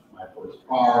house, my first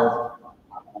car,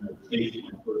 I want to take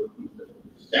my first piece of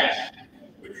success,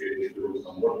 which is doing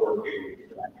some woodworking,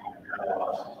 that kind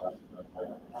of stuff.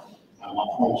 I want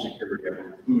home security, I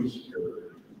want food security.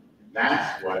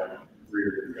 That's what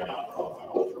career job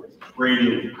profile is,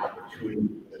 creating opportunity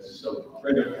that's so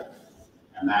critical.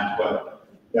 And that's what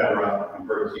Deborah and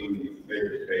her team,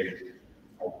 Makerspace,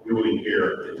 are doing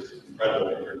here. It's incredible.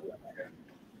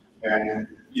 And,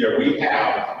 you know, we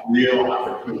have real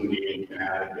opportunity in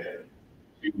Connecticut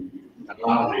to not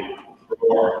only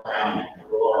grow our economy,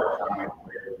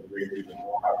 create even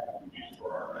more opportunities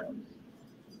for our residents.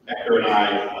 Hector and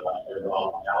I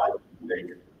developed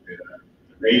an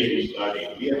amazing study.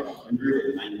 We have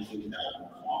 119,000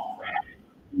 off-ramps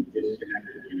in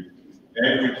disconnected youth in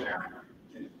every town,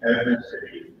 in every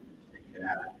city in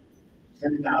Connecticut.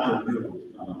 10,000 youth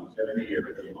every year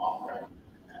being off-ramp.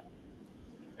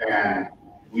 And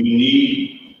we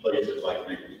need places like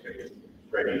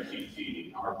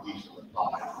MakerspaceCT, our piece of the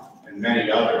pie, and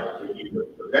many others to either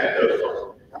prevent those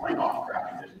folks from coming off track.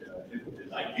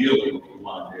 Is ideally what we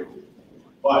want to do.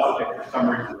 But if for some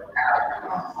reason they have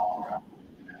gone off track,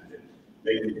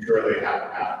 making sure they have a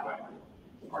pathway.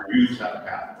 Our youth have a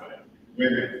pathway.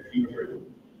 Women, children,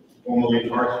 formerly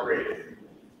incarcerated,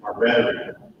 our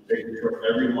veterans, making sure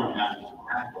everyone has a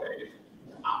pathway,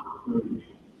 an opportunity,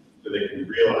 so they can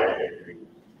realize they can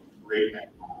create that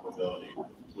capability,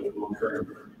 which will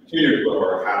continue to grow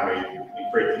our economy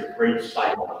and create this great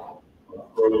cycle of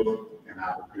growth and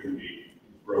opportunity,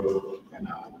 growth and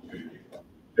opportunity.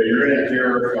 So you're going to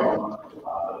hear from the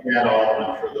panel, and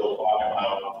I'm sure they'll talk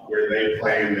about where they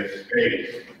play in this space.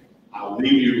 I'll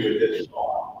leave you with this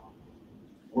thought.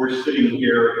 We're sitting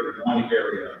here in one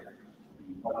area,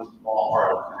 in one small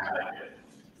part of Connecticut,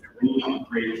 and we can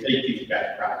take these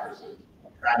best practices,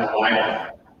 try to line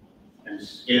them, and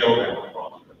scale them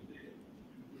across the state.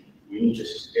 We need to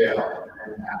scale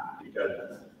and have, because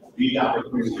these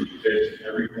opportunities exist in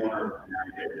every corner of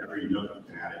Connecticut, every nook of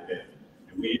Connecticut,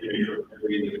 and we need to make sure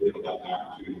every individual has an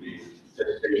opportunity to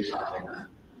say something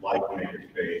like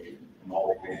Makerspace and all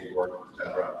the crazy work, et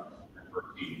cetera, and for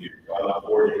team. So I look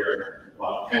forward to hearing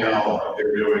about panel, what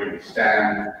they're doing in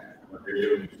STEM, what they're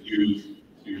doing with youth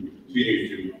to continue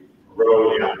to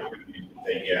grow the opportunities that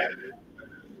they get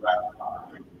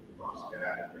across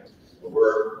Connecticut. So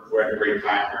we're at a great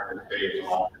time for our stage and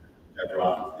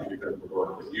because of the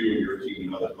work that you and your team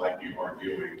and others like you are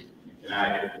doing in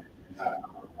Connecticut.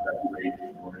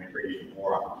 We're going to create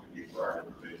more opportunity for our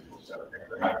individuals. So thanks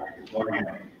for having me this morning.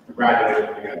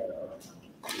 Congratulations again.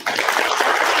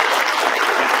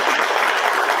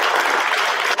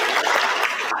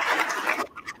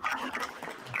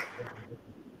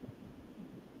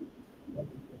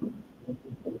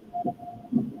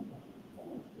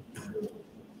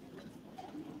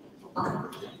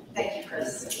 Thank you, Chris.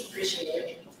 Appreciate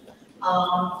it.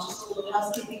 Just a little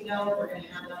housekeeping note, we're going to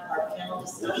have our panel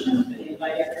discussion. I'm going to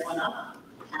invite everyone up.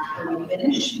 After we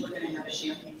finish, we're going to have a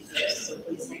champagne toast, so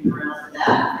please hang around for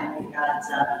that. And we've got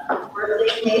a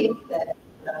birthday cake that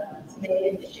is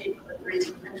made in the shape of a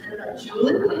 3D printer by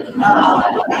Julie.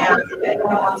 And if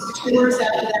anyone wants tours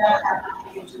after that, I'll have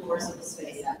to give you tours of the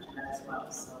space after that as well.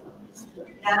 So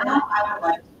now I would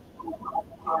like to welcome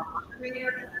our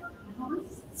moderator and our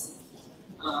hosts.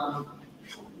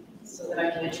 So that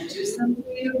I can introduce them to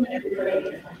you, and everybody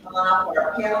can come on up, or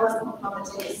our panelists can come and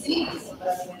take a seat, so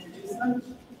let's introduce them.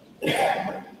 You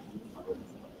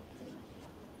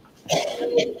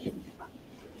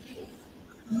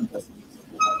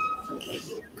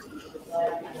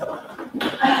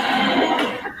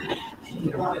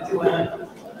don't want to do an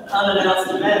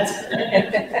unannounced event.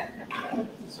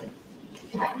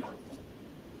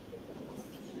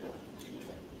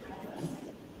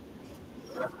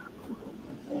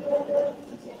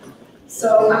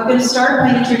 So I'm going to start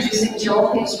by introducing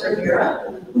Joel Hicks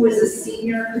Rivera, who is a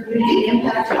senior community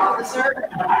impact officer at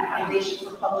the Foundation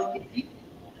for Public Giving.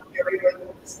 I'm very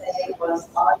grateful to say was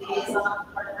our liaison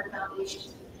part of our foundation to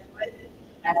begin with.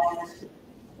 And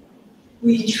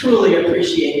we truly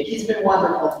appreciate it. He's been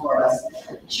wonderful for us.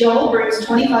 Joel brings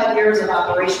 25 years of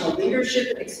operational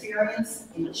leadership and experience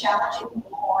in challenging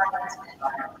foreign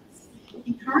environments.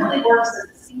 He currently works as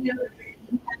a senior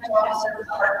impact officer with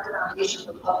the Harvard Foundation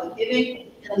for Public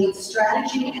Giving and leads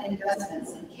strategy and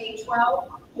investments in K-12,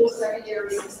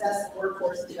 post-secondary success, and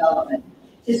workforce development.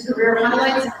 His career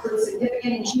highlights include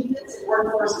significant achievements in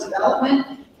workforce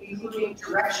development, including the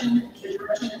direction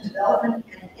and development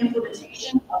and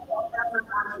implementation of preferred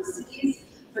market cities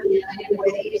for the United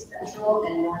Way, Central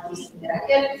and Northeast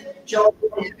Connecticut. Joel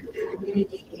is a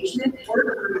community engagement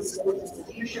worker for his as a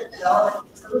leadership development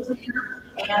facilitator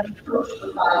and coach for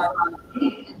 5 months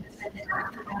and has been an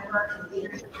active member in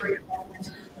leadership development,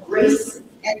 race,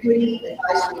 equity,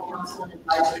 advisory council, and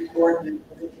advisory board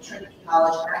member with the Trinity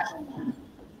College Action Line.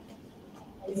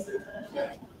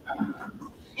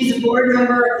 He's a board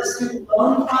member of the Student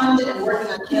Loan Fund and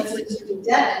working on canceling student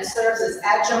debt, and serves as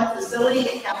adjunct facility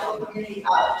at Capital Community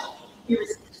College. He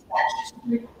received a bachelor's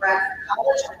degree from Bradford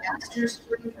College and a master's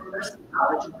degree from Mercy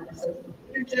College in Organizational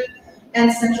Leadership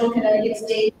and Central Connecticut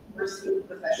State University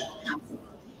Professional Council.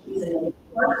 He's a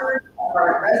Harvard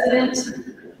resident.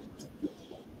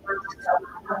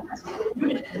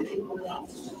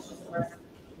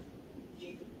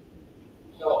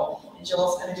 And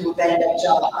Joel's going to do a bang-up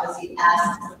job because he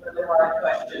asks some really hard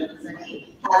questions and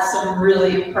he has some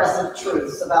really impressive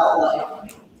truths about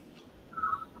life.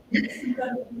 Next, I'm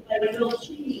going to invite Will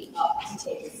Cheney up to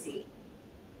take a seat.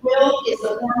 Will is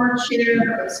the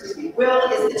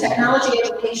technology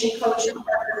education coach at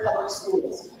Harvard Public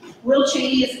Schools. Will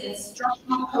Cheney is an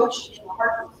instructional coach in the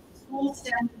Harvard School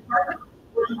STEM department,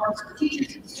 working with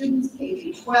teachers and students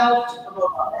K-12 to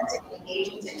promote authentic and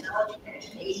engaging technology and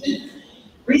education.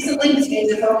 Recently, his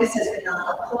major focus has been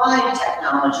on applied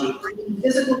technology, bringing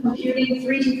physical computing,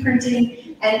 3D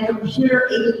printing, and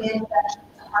computer-aided manufacturing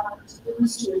to Harvard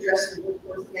students to address the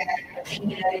workforce gap in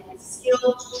the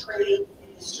skilled trade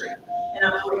industry. And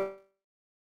I'm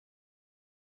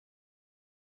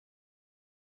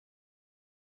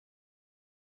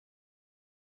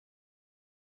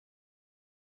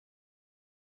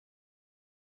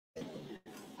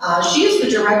she is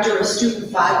the director of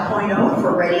Student 5.0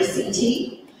 for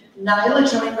ReadyCT.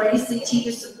 Nyla joined ReadyCT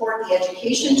to support the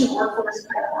education to workforce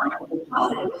pipeline that will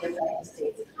positively affect the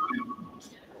state's economy.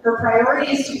 Her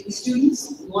priority is to meet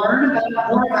students, learn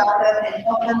more about them, and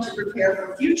help them to prepare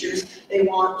for futures they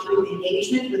want through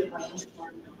engagement with a range of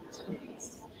learning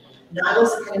opportunities. Nyla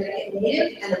is a Connecticut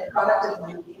native and a product of the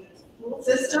New Haven school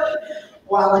system.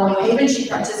 While in New Haven, she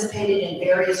participated in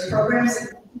various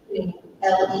programs, including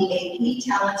LEAP,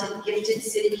 Talented Gifted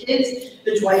City Kids,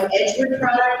 the Dwight Edgewood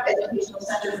Product, Educational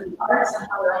Center for the Arts, and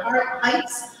Howard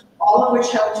Heights, all of which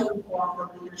helped to inform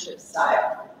her leadership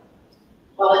style.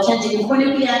 While attending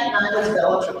Quinnipiac, Nyla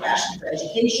developed her passion for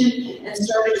education and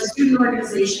started a student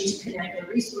organization to connect the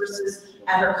resources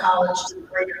at her college to the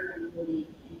greater community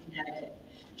in Connecticut.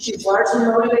 She's largely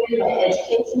motivated by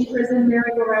education, prison,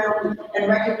 merry-go-round, and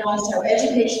recognized how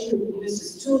education could be used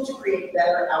as a tool to create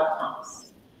better outcomes.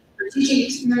 Her teaching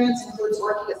experience includes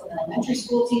working as an elementary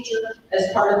school teacher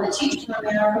as part of the Teach for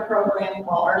America program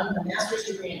while earning a master's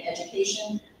degree in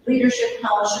education, leadership,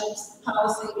 policy,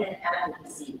 and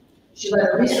advocacy. She led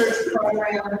a research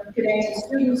program connecting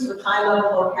students with high-level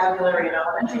vocabulary in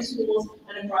elementary schools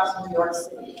and across New York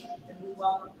City. And we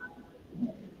welcome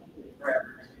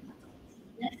her.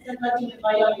 Next, I'd like to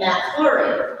invite up Matt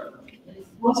Fleury.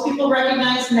 Most people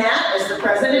recognize Matt as the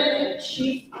president and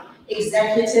chief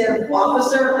executive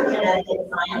officer of the Connecticut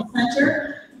Science Center.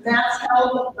 Matt's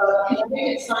held the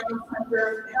Connecticut Science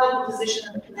Center, held the position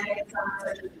of the Connecticut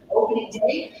Science Center from opening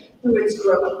day through its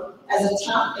growth as a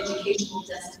top educational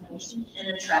destination and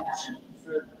attraction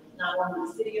for not only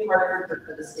the city of Hartford, but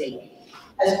for the state.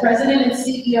 As president and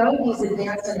CEO, he's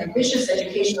advanced an ambitious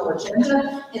educational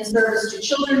agenda in service to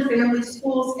children, families,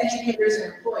 schools, educators,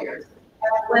 and employers,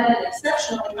 and led an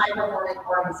exceptionally high-performing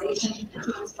organization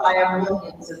to inspire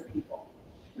millions of people.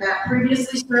 Matt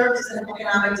previously served as an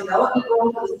economic development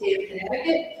role for the state of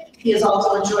Connecticut. He has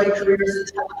also enjoyed careers in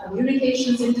the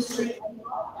telecommunications industry and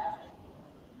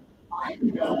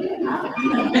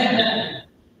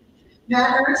Matt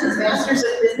earned his Master's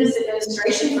of Business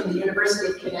Administration from the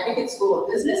University of Connecticut School of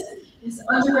Business, his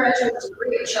undergraduate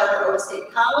degree at Charter Oak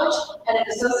State College, and an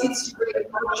associate's degree at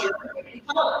Harvard Community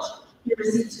College. He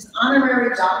received his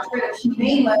honorary doctorate of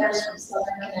humane letters from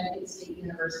Southern Connecticut State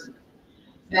University.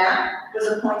 Matt was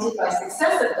appointed by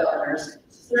successive governors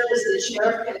to serve as the chair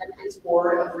of Connecticut's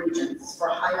Board of Regents for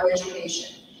Higher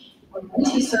Education. And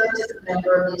he served as a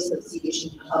member of the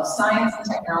Association of Science and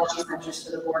Technology Centers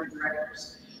for the Board of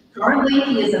Directors. Currently,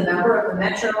 he is a member of the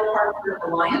Metro Hartford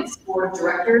Alliance Board of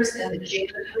Directors and the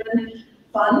Jacob Griffin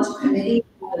Fund Committee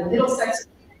of the Middlesex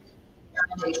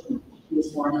Foundation. He was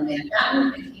born in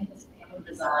Manhattan, and he and his family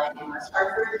reside in West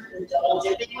Hartford. We're double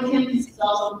dipping with him because he's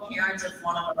also the parent of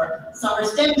one of our summer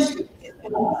STEM students.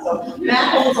 So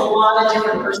Matt holds a lot of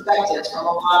different perspectives from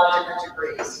a lot of different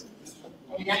degrees.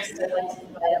 And next, I'd like to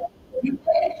invite up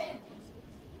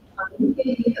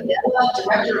Enrique Abella,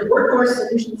 Director of Workforce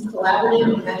Solutions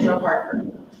Collaborative in Metro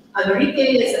Hartford. Enrique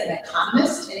is an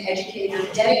economist and educator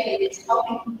dedicated to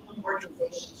helping people and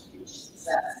organizations reach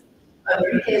success.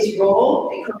 Enrique's role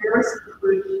and careers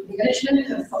include management,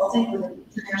 consulting with an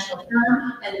international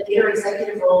firm, and later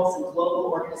executive roles in global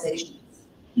organizations.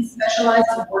 He specialized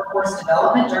in workforce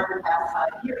development during the past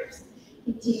 5 years.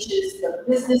 He teaches the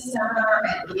business seminar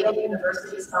at Yale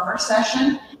University summer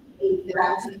session, a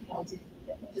faculty-appointed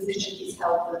position he's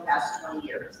held for the past 20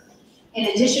 years. In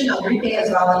addition, Enrique has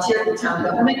volunteered with town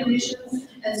government commissions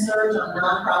and served on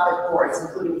nonprofit boards,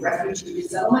 including refugee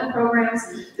resettlement programs,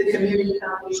 the Community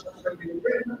Foundation for New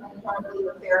Britain, and currently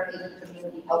the Fairhaven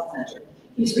Community Health Center.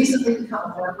 He's recently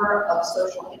become a member of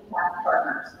Social Impact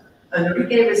Partners.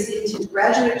 Enrique received his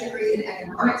graduate degree in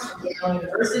economics from Yale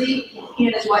University. He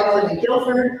and his wife live in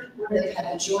Guilford, where they've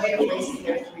had the joy of raising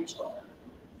their 3 children.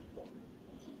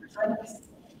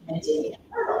 And Damien.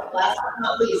 Last but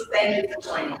not least, thank you for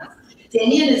joining us.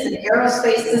 Damien is an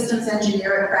aerospace systems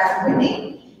engineer at Pratt &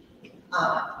 Whitney,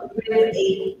 with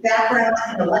a background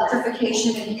in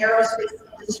electrification and aerospace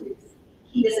industries.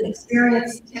 He is an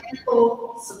experienced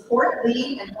technical support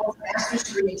lead and holds a master's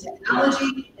degree in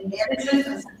technology and management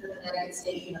from Cincinnati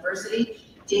State University.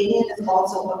 Damien is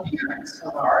also a parent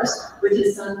of ours, with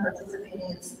his son participating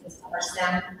in the summer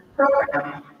STEM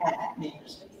program at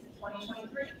Makerspace in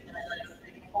 2023. And I'd like to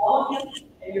thank all of you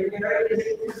and your very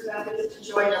busy perspectives to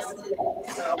join us today.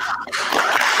 So.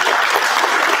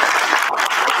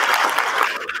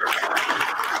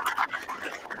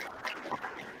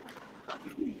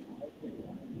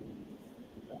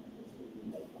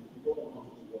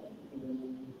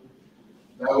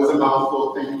 That was a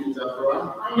mouthful. Thank you,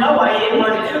 Deborah. I know I didn't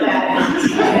want to do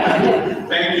that.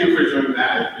 Thank you for doing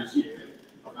that. I appreciate it.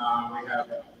 We have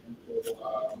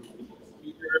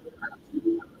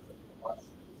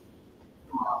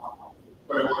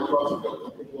but I want to also go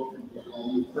people from your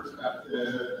own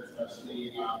perspective, especially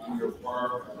in your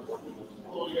work, working with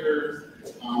employers,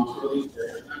 to really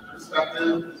share that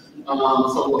perspective.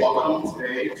 So welcome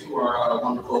today to our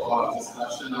wonderful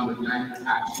discussion on igniting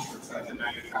action for protected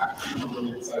manufacturing. I'm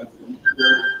really excited to be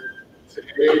here.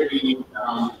 Today, we,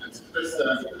 as Chris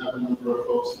said, we have a number of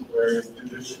folks from various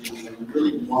industries, and we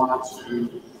really want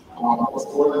to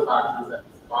explore the factors that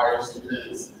inspire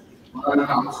students, learn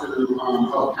how to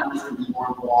help parents to be more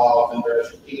involved in their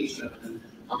education,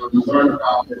 and learn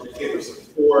about educator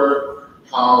support,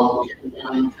 how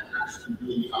can actually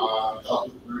really help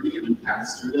with learning and impact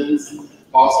students.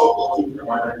 Also, looking for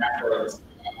wider networks.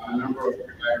 A number of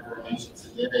providers mentioned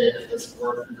today that this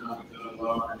work cannot be done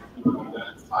alone and that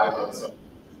it's siloed. So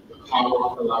the power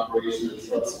of collaboration and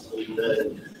trust is really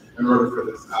big in order for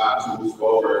this to move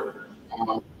forward.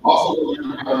 Also,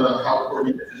 looking at how to help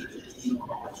coordinate educational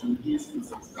opportunities and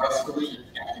successfully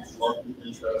enhance working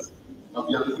interests of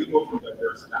young people from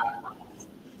diverse backgrounds.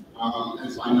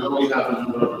 And so I know we have a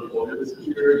number of employers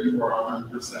here. You are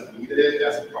 100% needed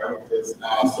as a part of this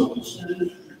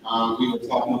solution. We were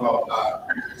talking about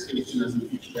transportation as a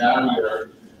huge barrier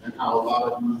and how a lot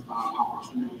of these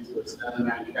opportunities for STEM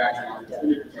manufacturing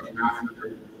opportunities are not in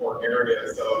the core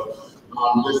area. So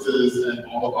this is an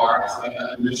all of our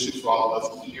initiative for all of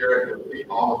us here, and really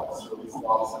all of us to really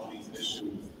solve some of these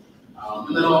issues.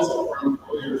 And then also for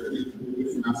employers, the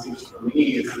biggest message for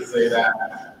me is to say that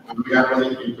we got to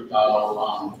really think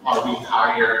about how we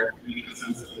hire, we need a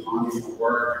sense of belonging to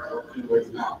work, working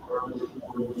with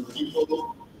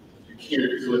people. You can't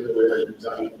do it the way that you've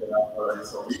done it forever,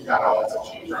 so we've got all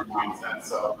to change our mindset.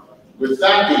 So with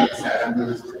that being said, I'm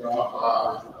going to start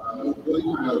off really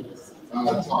kind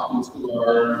of talking to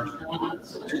our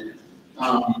comments.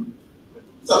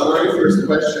 So the very first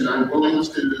question I'm going to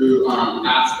ask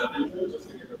everyone, just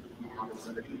to give everyone an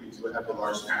opportunity, because we have a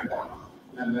large panel,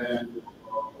 and then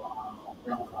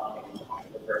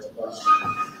the first question.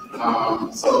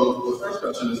 So the first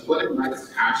question is, what ignites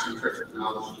passion for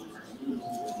technology?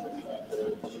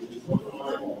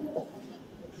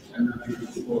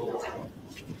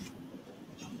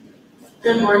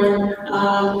 Good morning.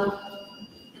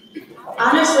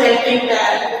 Honestly, I think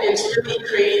that it's really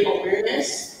creating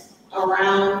awareness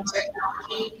around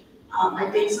technology. I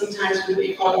think sometimes we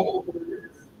may call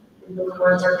it the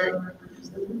words are very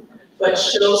confusing, but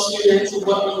show students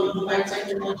what we mean by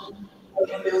technology, what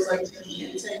it feels like to be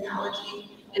in technology,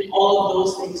 and all of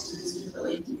those things students can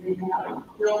relate to. They know how to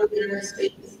grow within their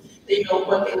space. They know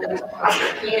what they like to put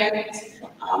their hands,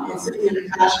 and sitting in a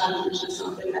classroom, which is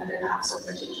something that they're not so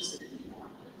much interested in anymore.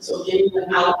 So getting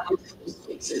them out into those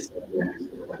spaces,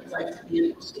 what it's like to be in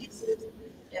those spaces,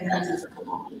 and that's just a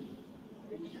belonging.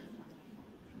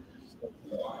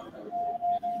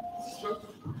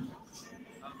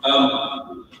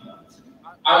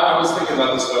 I was thinking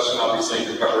about this question, obviously,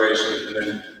 in preparation, and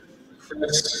then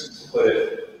Chris put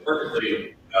it perfectly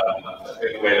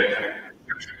in a way that kind of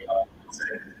captured it up,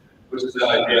 which is the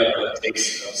idea of the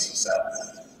taste of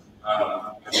success.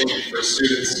 I think for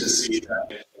students to see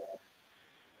that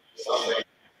something,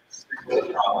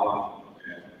 a problem,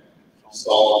 and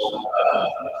solve,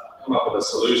 come up with a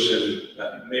solution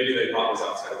that maybe they thought was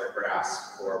outside their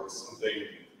grasp, or was something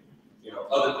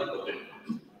other people did.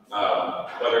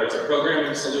 Whether it's a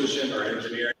programming solution or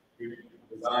engineering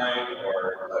design, or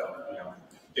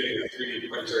getting a 3D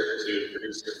printer to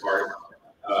produce your part,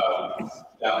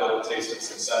 that little taste of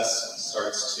success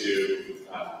starts to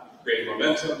create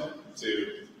momentum to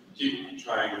keep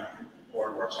trying more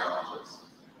and more challenges.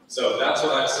 So that's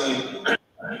what I've seen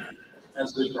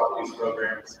as we brought these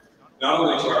programs, not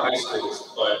only to our high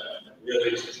schools, but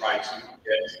really to try to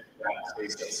get that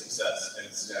taste of success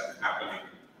and STEM happening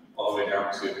all the way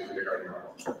down to the kindergarten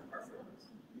level.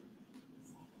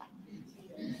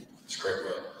 It's great,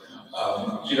 Will.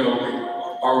 You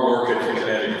know, our work at the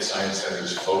Connecticut Science Center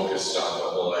is focused on the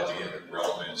whole idea that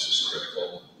relevance is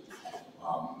critical.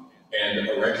 And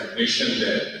a recognition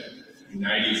that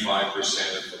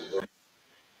 95% of the learning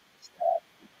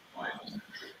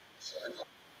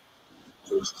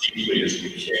so as deeply as we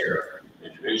care,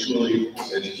 individually,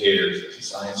 as educators, as a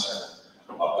science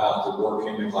center, about the work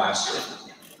in the classroom,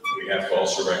 we have to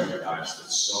also recognize that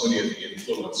so many of the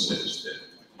influences that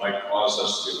might cause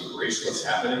us to erase what's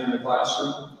happening in the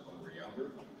classroom when we're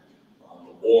younger,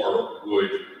 or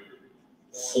would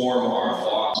form our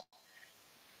thoughts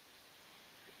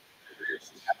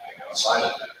happening outside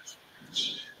of that.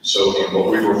 So in what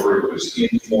we refer to as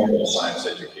informal science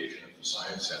education at the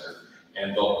Science Center,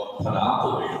 and the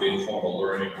panoply of informal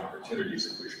learning opportunities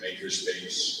in which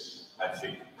Makerspace, I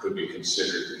think, could be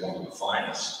considered one of the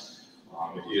finest,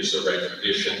 is a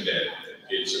recognition that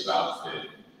it's about the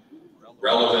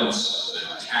relevance,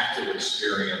 the tactile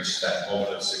experience, that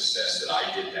moment of success that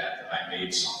I did that I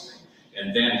made something,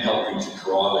 and then helping to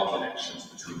draw the connections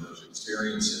between those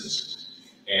experiences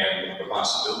and the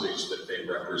possibilities that they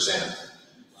represent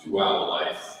throughout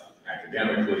life,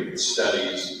 academically, in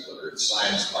studies, whether it's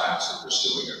science class or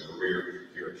pursuing a career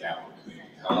here at Capital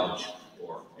Community College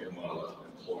or in one of the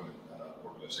employment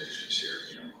organizations here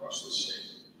across the state.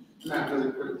 Matt,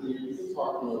 really quickly, you can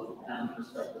talk from a parent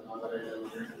perspective now that I know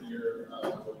you're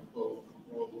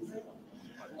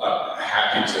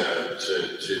happy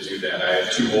to do that. I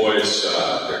have two boys,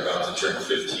 they're about to turn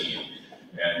 15,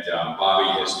 and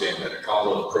Bobby has been at a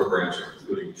couple of programs,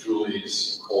 including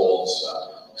Julie's, Cole's,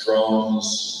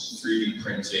 drones, 3D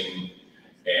printing,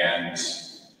 and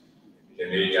they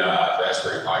made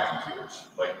Raspberry Pi computers.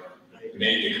 Like,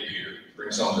 made a computer,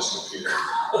 brings home this computer.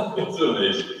 It's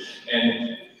amazing.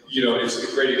 And it's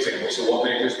a great example. So what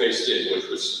Makerspace did, which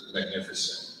was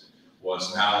magnificent,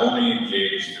 was not only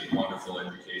engaged in wonderful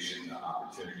education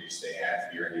opportunities they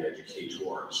have here in the educators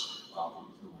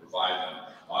who provide them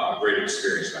a great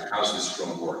experience about how's this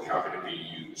drone work, how can it be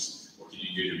used, what can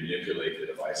you do to manipulate the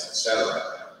device, etc.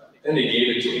 Then they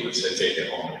gave it to me and said, take it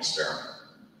home and experiment.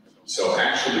 So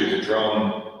actually the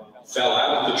drone fell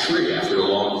out of the tree after a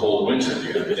long cold winter the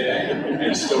other day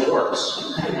and still works.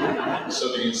 So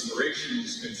the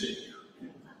inspirations continue.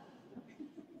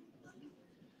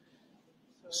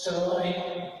 So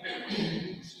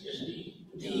excuse me,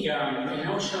 the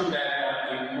notion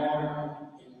that in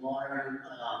modern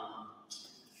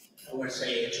I would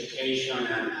say education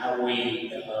and how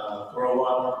we grow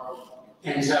up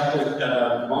ends up with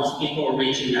most people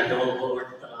reaching adulthood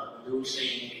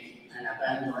losing and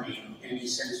abandoning any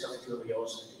sense of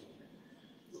curiosity.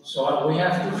 So we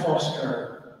have to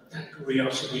foster that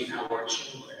curiosity in our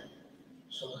children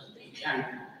so that they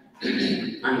can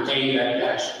maintain that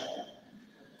passion.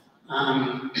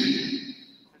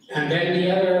 And then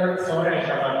the other thought I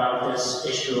have about this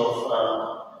issue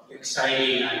of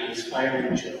exciting and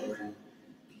inspiring children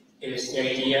is the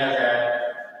idea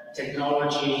that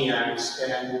technology and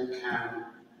STEM can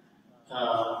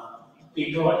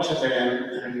be brought to them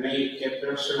and make a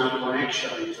personal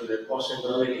connection to the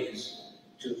possibilities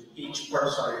to each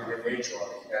person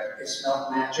individually. That it's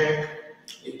not magic.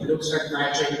 It looks like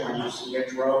magic when you see a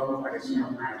drone, but it's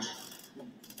not magic.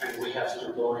 And we have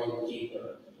to go in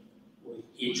deeper with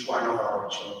each one of our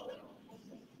children.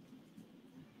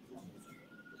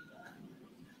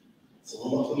 So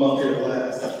I'm up here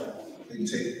last. I can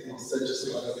take just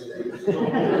about everything.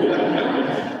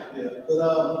 Yeah,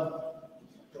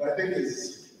 but I think it's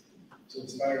to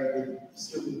inspire the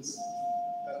students.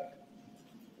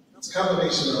 It's a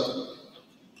combination of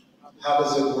how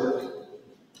does it work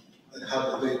and how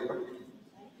do they work.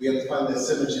 We have to find that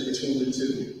synergy between the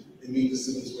two and meet the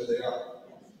students where they are.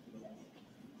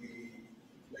 The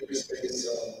Makerspace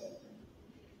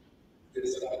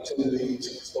is an opportunity to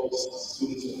expose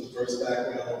students with diverse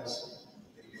backgrounds,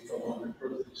 maybe from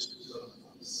underprivileged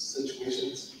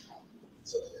situations.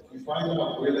 So if we find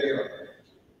out where they are,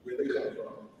 where they come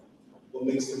from, what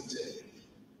makes them tick,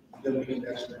 then we can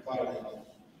actually find out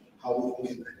how we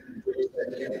can bridge that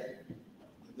gap.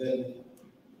 And then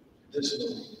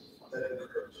additionally, that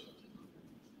encouragement.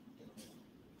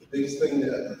 The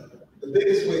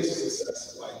biggest way to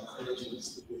success is by encouraging the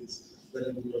students,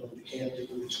 letting them know that they can do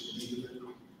what you believe in,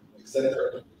 because that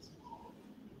encouragement.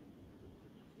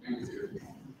 Thank you.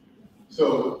 So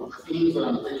the themes that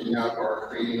I'm picking up are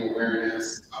creating awareness,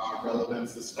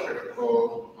 relevance is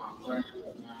critical. Learning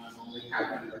does not only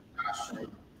happen in the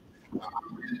classroom,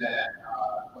 and that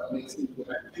what makes me what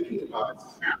I'm thinking about is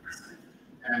parents.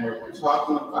 And when we're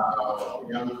talking about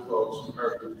young folks who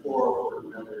are before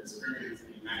their experience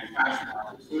in manufacturing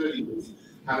opportunities,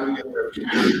 how do we get their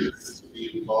parents to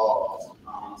be involved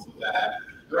so that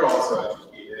they're also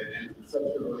educated? And it's such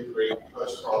a really great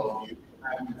push for all of you.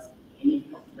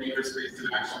 Makerspace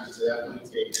in action to definitely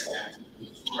take advantage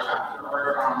of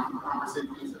our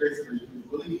conversation today, so you can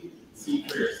really see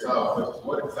for yourself, which is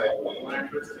what excited me when I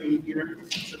first came here,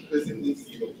 to physically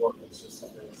see the work. It's just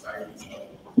something exciting. So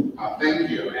thank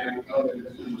you, and I know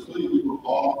that usually we were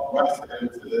all rushed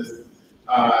into this,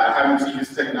 having to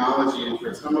use technology, and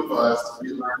for some of us,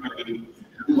 we're learning,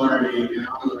 and I'm learning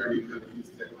how to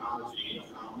use technology.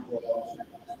 We will all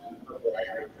in a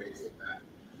variety of ways with that.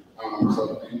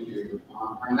 So thank you.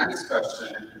 Our next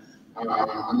question,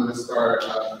 I'm going to start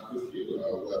with you,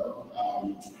 Will.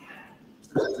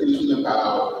 Thinking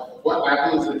about what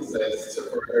avenues exist to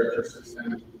further pursue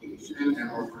STEM education and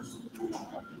or pursue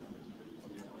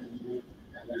and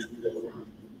then we go from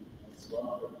as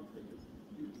well.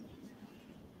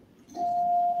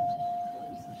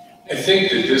 I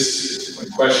think that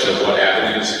this question of what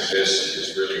avenues exist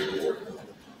is really important.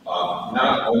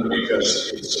 Not only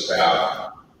because it's about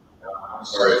I'm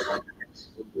sorry if I'm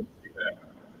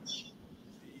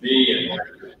me and my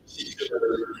particular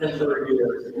temper here,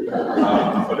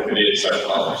 but if it is, I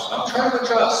apologize. I'm trying to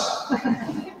adjust.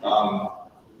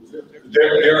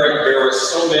 There are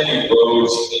so many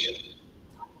roads in,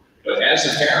 but as a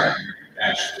parent,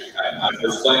 actually, I've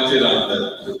reflected on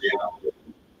the reality.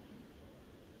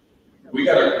 We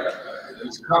got a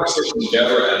conversation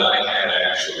Deborah and I had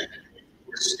actually.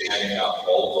 We're standing out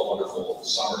all the wonderful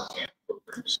summer camp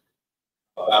programs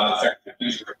about the fact that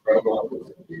these were incredible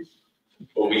opportunities,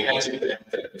 but we had to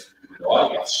connect them to an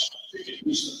audience that could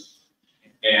use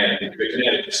them. And the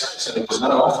Connecticut Science Center was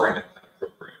not offering that kind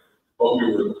of program, but we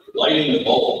were lighting the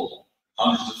bulb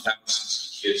hundreds of thousands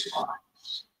of kids'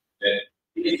 minds that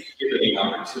if given the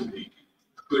opportunity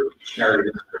could be carried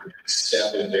into the next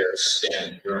step in their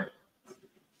STEM journey.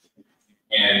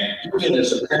 And even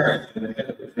as a parent in the head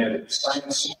of the Connecticut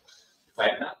Science Center, if I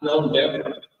had not known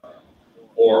Deborah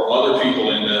or other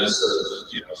people in the sort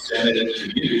of, Senate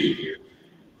community here,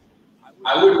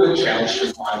 I would have been challenged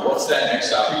to find what's that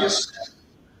next obvious step.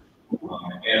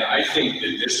 And I think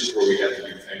that this is where we have to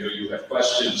do. I know you have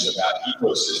questions about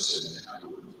ecosystem and how to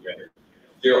work together.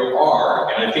 There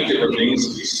are, and I think it remains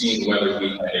to be seen whether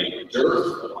we had a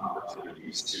dearth of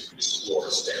opportunities to explore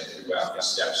STEM throughout the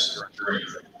steps in our journey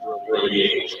from early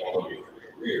age all the way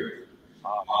through career.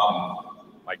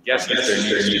 My guess is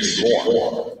there needs to be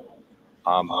more.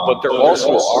 But there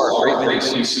also are a great many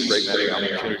CC, great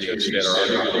many opportunities that are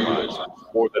unutilized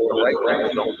or that the right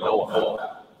people don't know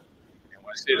about. And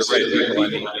when I say the right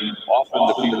people, I mean often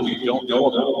the people who don't know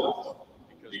about them.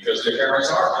 Because their parents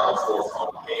are on the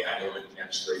forefront. Hey, I know that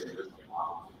can't straighten it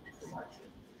for my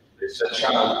kid. It's a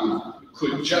child who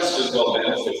could just as well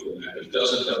benefit from that, but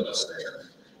doesn't know it's there.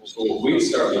 So what we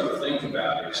started to think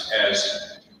about is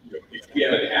as if we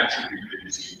have an attribute that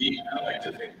is unique, I like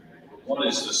to think one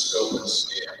is the scope and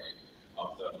scale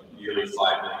of the nearly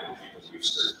 5 million people we've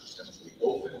served since we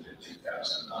opened in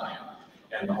 2009,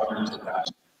 and the hundreds of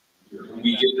thousands a year.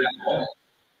 We get that moment.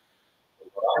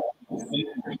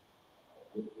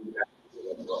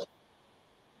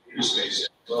 Space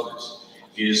and others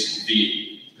is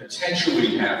the potential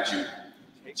we have to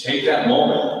take that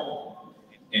moment,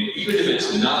 and even if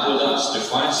it's not with us,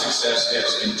 define success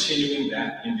as continuing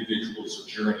that individual's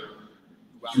journey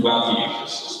throughout the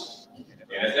ecosystem.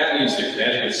 And if that means the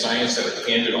Connecticut Science Center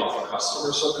handed off a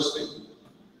customer, so to speak,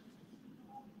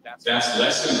 that's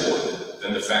less important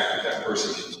than the fact that that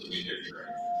person continued their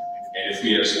journey. And if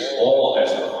we as all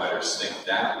as providers think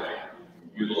that way,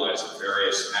 utilize the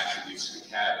various attributes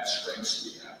we have and strengths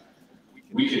we have,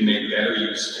 we can make better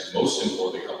use, and most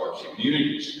importantly, help our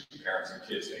communities, parents and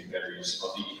kids, make better use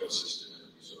of the ecosystem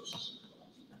and resources.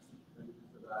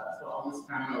 So on this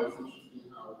panel, it's interesting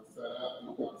how it's set up.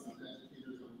 We've got some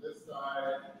educators on this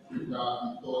side. We've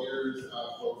got employers,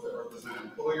 folks that represent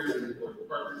employers and employer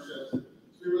partnerships.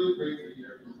 It's really great to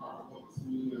hear from Harvard Public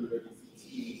School and WCT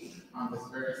on this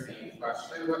very same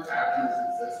question. What avenues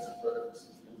exist to further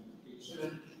pursue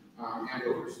education and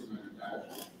or pursue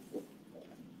manufacturing?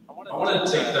 I want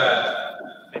to take that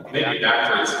maybe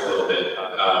backwards a little bit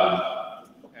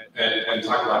and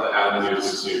talk about the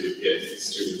avenues to get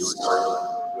students started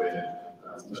with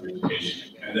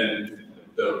education. And then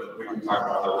we can talk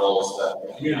about the roles that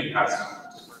the community has to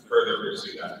further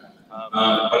pursue that.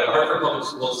 But at Hartford Public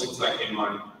Schools, since I came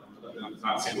on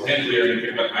not single-handedly or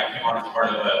anything, but I came on as part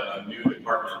of a new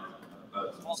department,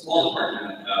 a small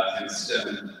department in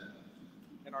STEM.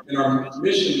 And our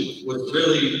mission was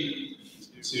really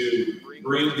to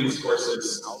bring these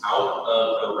courses out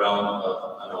of the realm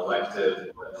of an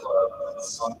elective club.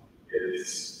 Some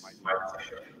kids might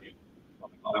take it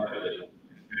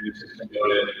and to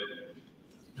promote it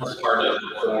as part of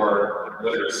core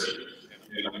literacy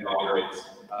in all grades.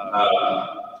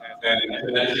 And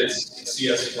Connecticut's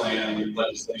CS plan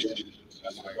legislation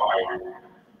required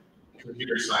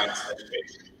computer science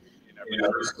education in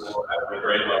every school at every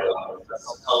grade level. That's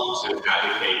helped to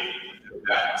advocate for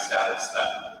that status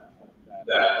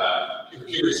that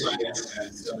computer science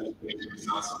and STEM education is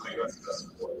not something that's just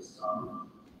supports.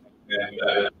 And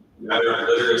that matter of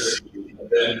literacy, and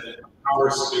then our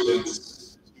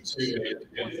students to make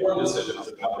informed decisions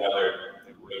about whether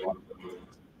they want to move.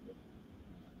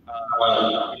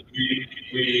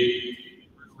 We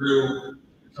grew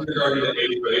kindergarten to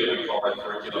 8th grade, we call our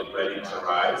curriculum Ready to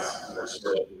Rise. And there's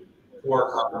sort of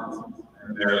 4 components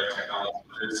in their technology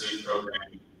literacy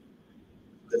program,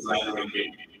 design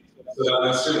thinking. So that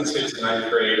when students get to 9th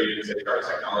grade and take our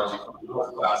technology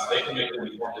class, they can make an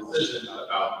informed decision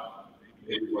about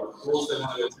maybe what schools they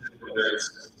want to attend, whether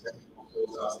it's technical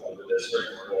schools outside the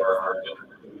district or our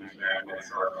different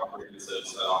magnets or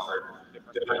comprehensives that offer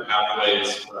different pathways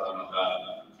from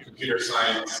computer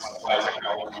science, applied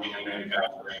technology, and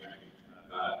manufacturing,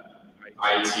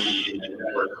 IT, and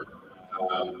networking,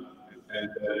 and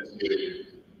then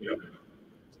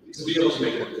to be able to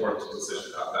make an informed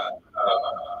decision about that.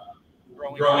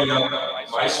 Growing up,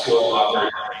 my school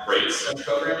offered great STEM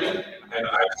programming, and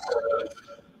I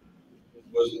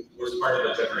was part of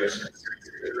the generation of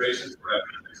iterations where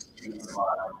students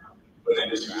put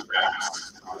into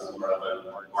tracks. I was more of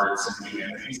an arts and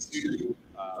humanities student.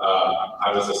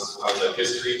 I was a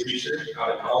history teacher out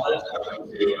of college. I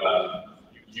went to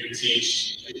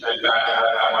UTeach. In fact,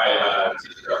 at my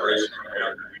teacher preparation program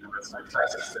at the University of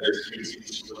Texas, there's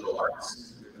UTeach liberal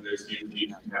arts, and there's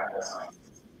UTeach natural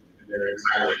sciences, and they're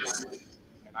entirely distinct.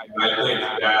 And I think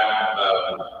that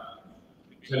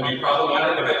can be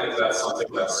problematic, and I think that's something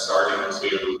that's starting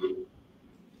to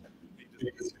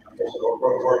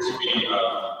or to be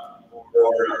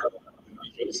more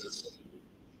ecosystem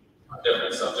on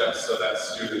different subjects, so that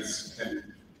students can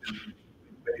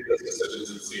make those decisions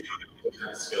and see what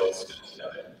kind of skills to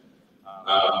together.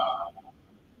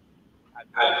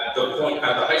 At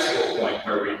the high school point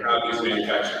where we have these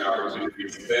manufacturing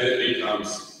opportunities, then it becomes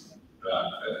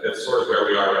it's sort of where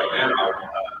we are right now.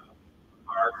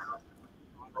 Our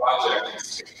project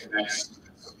is to connect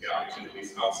some of the opportunities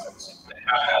outside. They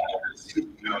have that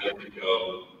students now they can go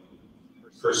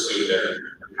pursue their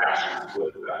passions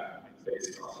with that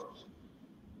based on.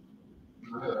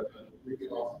 We can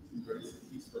also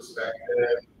see his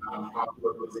perspective on how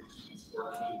organization is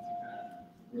working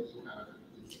and really kind of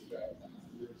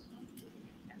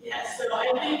Yeah, so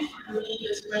I think for me,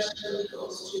 this question really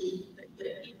goes to the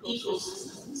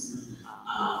ecosystems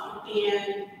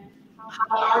and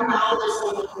how our knowledge is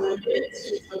somewhat limited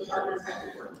to the partners that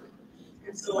we work with.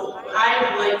 And so what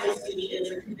I would like to see is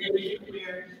a community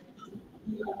where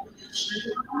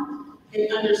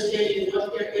and understanding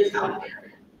what there is out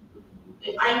there.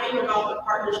 If I think about the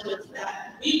partnerships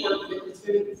that we work with, it's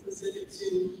very specific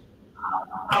to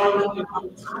our local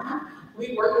time.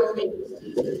 We work with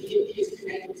MakerspaceCT to get kids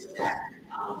connected to that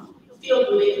field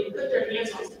where they can put their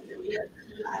hands on something. We had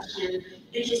last year,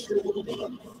 interestingly, we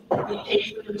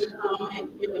paid for them to come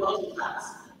and give a local class.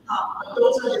 But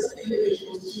those are just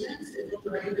individual students, and those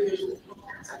are individual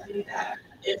programs. I think that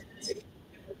if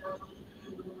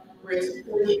we're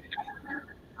supporting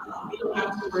we don't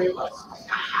have to worry about not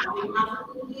having an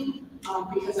opportunity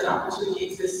because that opportunity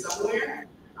exists somewhere.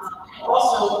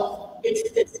 Also, it's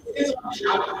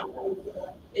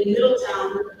in Middletown,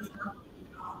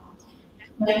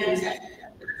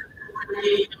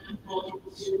 people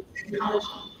to technology.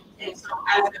 And so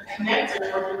as a connector,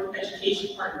 working with education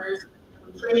partners,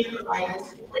 training providers,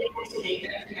 we're able to make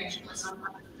that connection with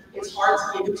someone. It's hard to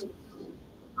get into.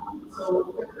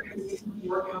 So we're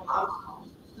working on outcomes.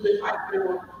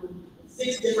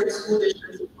 6 different school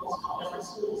districts across all different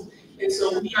schools. And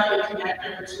so we are the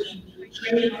connector between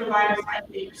training providers like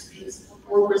MakerspaceCT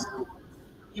or schools.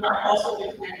 We are also the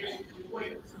connector with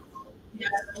employers. We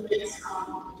have students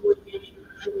doing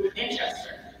in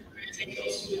Manchester. We're going to take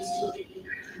those students to a big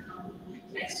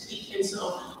next week. And so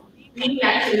being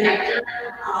that connector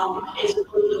is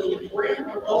really, really important,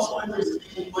 but also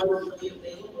understanding what is really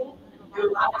available. And a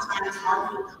lot of times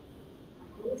our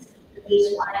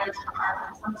these wires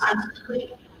are sometimes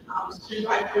complete. Student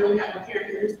life really have a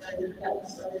parent that we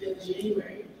started in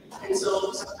January. And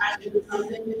so sometimes we do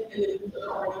something and then we feel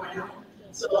like, oh,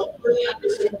 so really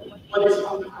understanding what is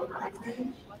on the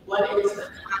horizon, what is the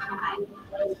timeline,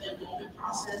 what is the enrollment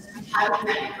process, having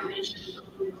that information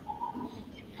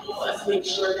can help us make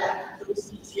sure that those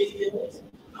seats get built,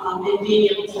 and being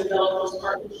able to develop those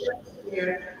partnerships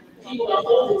where people are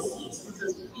holding seats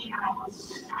because we have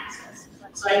consistent access.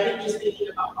 So I think just thinking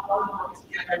about all of them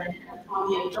together on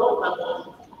the adult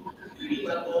level, on the community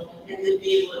level, and then be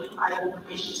able to provide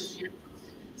information to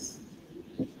parents.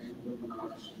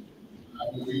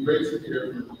 It would be great to hear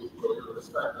from you for your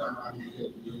perspective on how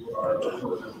you are working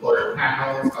with employer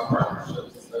panels,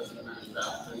 partnerships, especially in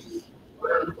manufacturing. What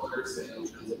are employers saying in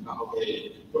terms of how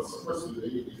they, what's the person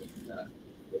that you do that?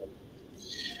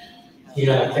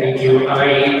 Yeah, thank you. We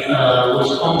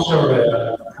sponsor the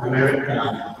American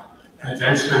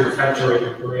Advanced Manufacturing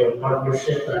Employer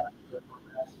Partnership.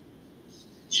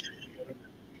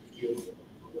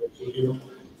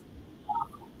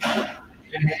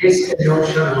 And it is the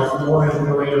notion of more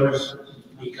employers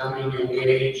becoming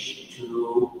engaged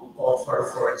to offer,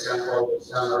 for example, the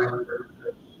summer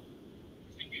internship.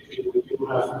 We do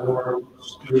have more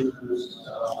students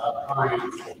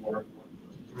applying for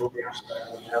programs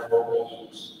that we have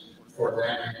openings for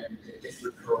them and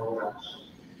different programs.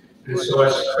 And so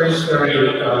as Chris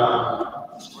very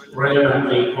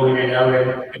relevantly pointed out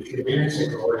a few minutes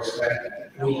ago, is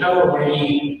that we have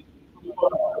already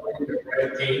the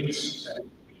right things that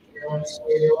we can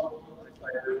scale,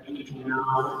 but we need to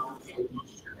now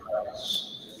industrialize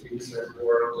the things that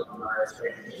work and are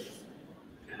effective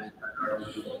and are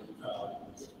needed.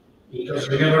 Because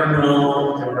we never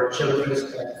know, there are children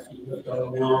that people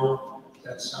don't know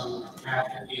that some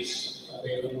path is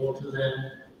available to them.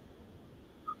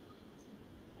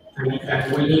 And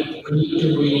we need to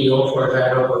really offer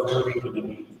that opportunity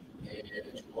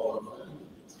to all of them.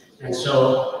 And so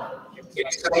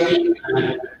exciting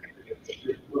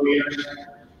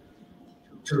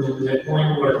to the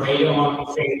point where they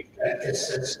don't think that this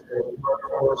is the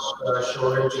workforce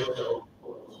shortage or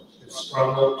the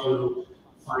struggle to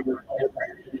find a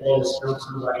people is not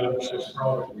somebody else's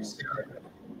problem. It's their problem.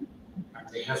 And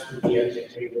they have to be at the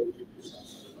table to do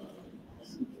something about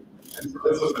it. And so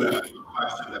this was a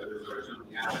question that was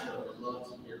originally asked, but I would love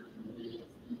to hear from you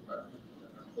from an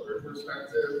employer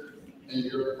perspective and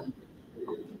your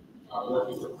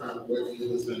working for Prime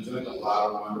Whitney has been doing a lot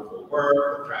of wonderful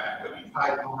work, Pratt Whitney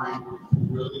pipeline,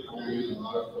 really bringing in a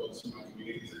lot of folks from our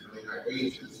communities at really high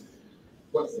wages.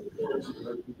 What's the important to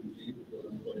you for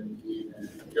employees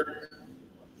and your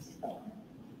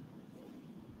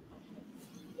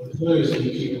employers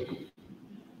need people.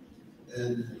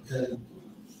 And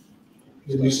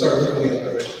when you start looking at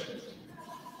it,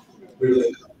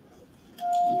 really,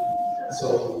 so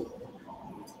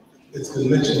it's been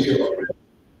mentioned here already.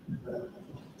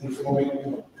 Informing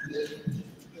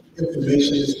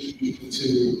information is key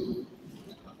to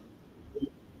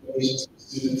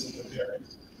students and their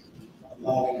parents,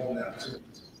 allowing them the opportunity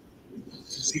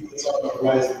to see what's on the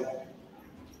horizon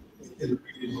in the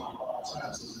reading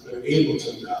time, so they're able to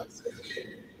now say, okay,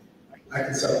 I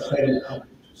can start planning out.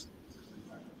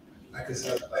 I can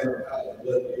start planning out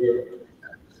what your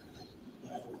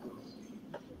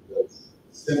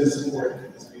STEM is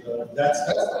important. That's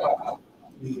the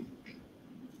need.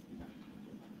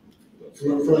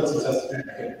 For instance, as a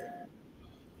parent,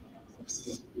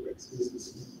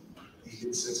 he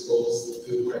gets exposed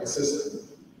to the correct system.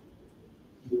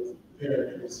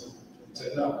 Parent is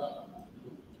technology.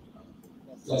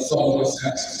 Like some of us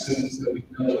have students that we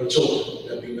know, or children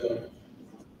that we know,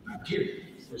 not here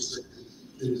for certain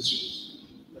industries.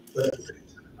 But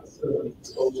still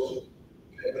exposure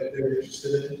that they're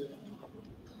interested in.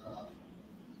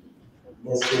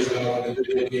 Most kids are in the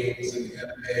video games and the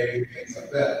anime, things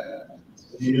like that.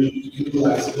 So you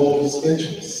utilize those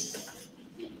interests.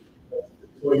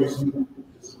 Employers use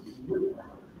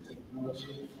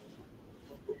technology,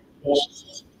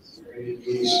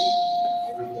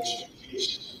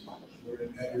 education, we're in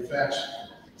manufacturing,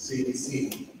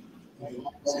 CDC.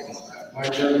 My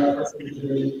journey, my personal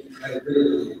journey, I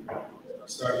literally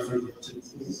started from the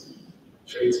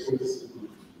trade schools,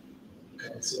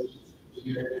 so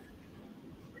engineering,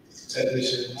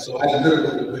 technician. So I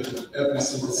literally went through every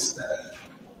single step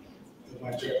of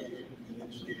my journey in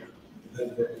engineering, and then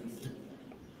working.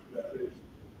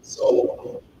 So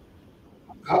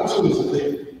opportunities are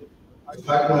there. The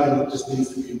pipeline just needs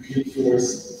to be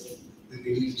reinforced, and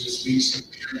we need to just reach the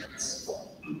parents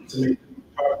to make it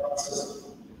part of the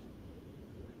system.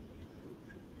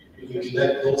 We can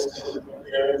connect those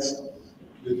parents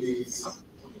with these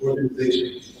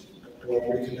organizations, or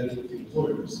we connect with the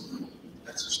employers.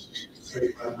 That's just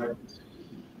great.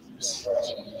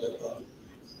 Thank you.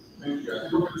 I think we're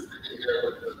going to stick here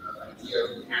with the idea of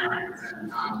parents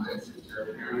and that you're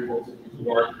parent who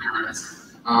are parents.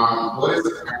 What is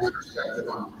the parent's perspective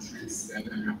on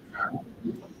transcendent faculty?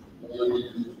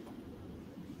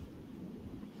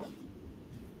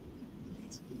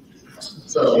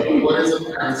 So, what is the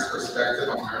parent's perspective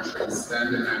on our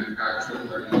transcendent manufacturing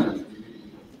learning in the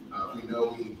community? We know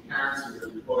we parents who are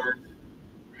employers,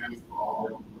 parents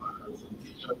all work with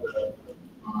each other.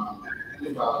 And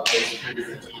think about those parents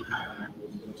that don't have that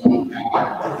don't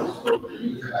have the support that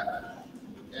you have,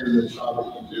 and the child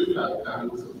that you do have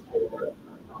having support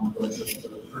what's the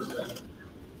perspective.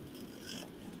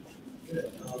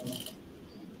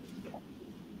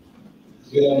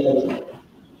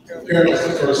 Parent is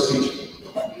the first teacher.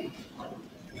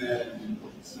 And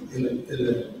in the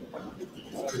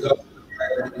productive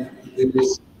environment, it was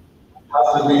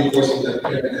positive reinforcement that a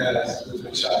parent has with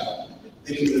their child.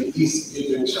 They can at least give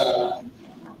their child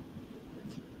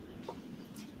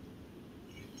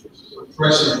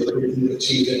impression that they can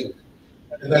achieve it.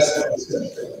 And that's what I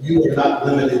said. You are not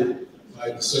limited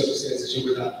by the circumstances.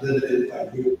 You are not limited by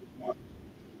your market.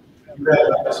 You have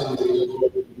an opportunity to grow.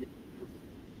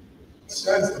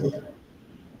 Sky's the limit.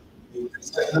 As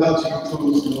technology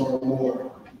improves more and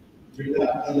more, you're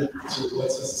not limited to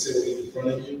what's necessarily in front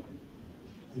of you.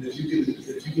 And if you can,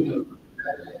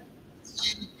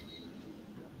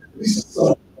 at least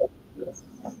some,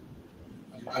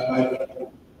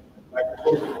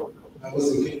 I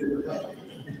wasn't capable of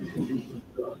helping,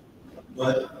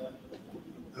 but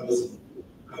I was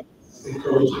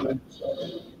encouraging.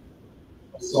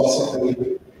 I saw something in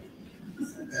it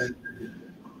and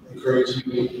encouraging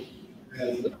me,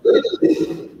 and flip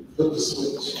the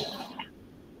switch.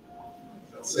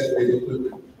 I'll say they look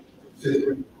fifth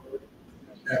grade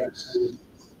average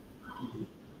students.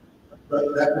 But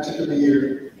that particular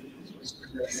year was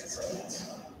science.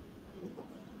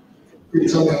 Can you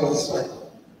tell me how this started?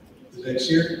 The next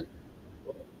year,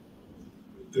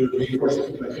 the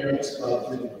reinforcement from my parents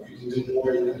about you can do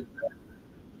more, you can do better.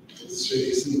 It's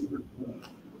straight.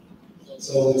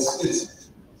 So it's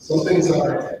some things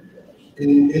are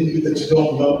in you that you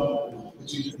don't know,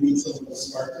 but you need someone to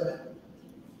spark that.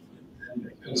 And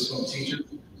it comes from teachers,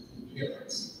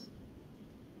 parents.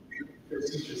 There's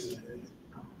teachers in there.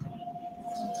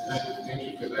 Thank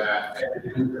you for that.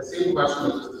 And the same question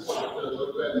was just a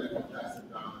little bit, and then pass it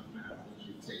down to Matt, which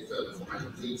you take the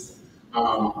please.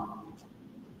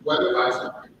 What advice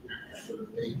would you have so that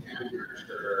they can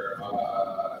nurture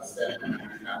STEM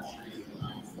manufacturing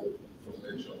for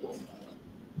their children?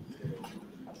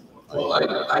 Well,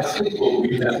 I think what we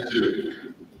have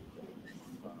to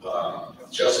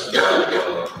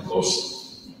justify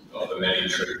most of the many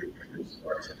trade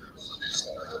our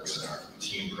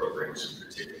team programs in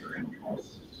particular in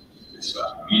courses is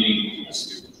about meeting the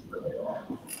students where they are.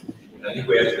 And I think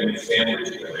we have to meet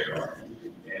families where they are.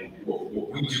 And what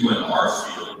we do in our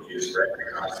field is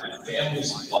recognize that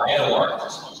families, by and large,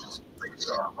 as much as it breaks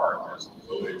our heart as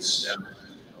devoted STEM,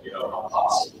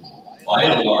 possible. By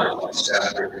and large, the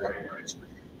staff are right.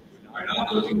 We're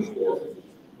not looking for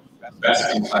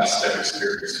best in class STEM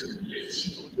experience in the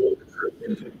kids.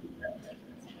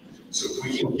 So if we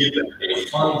can give them a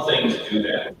fun thing to do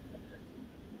that,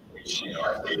 which in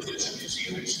our case is a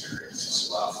museum experience, it's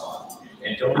a lot of fun.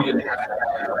 And don't even have to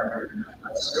have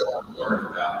let's go and learn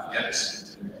about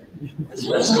medicine.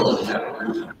 Let's go and have a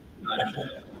group.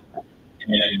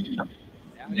 And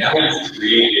now we've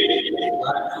created a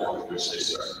platform in which they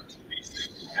start to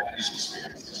have these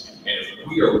experiences. And if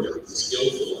we are really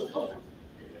skillful in helping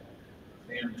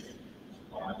family,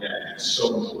 that is so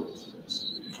important to us.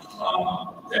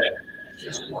 That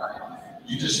guess what?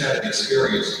 You just had an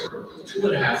experience for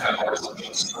 2.5 hours of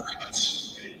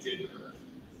science, and it didn't hurt.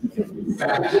 In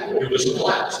fact, it was a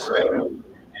blast, right? And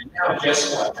now,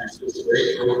 guess what? There's this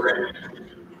great programming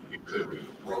it could be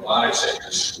robotics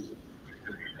at school, it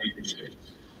could be makerspace,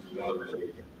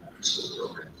 school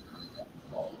programs.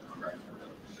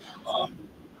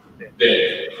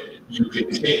 That you can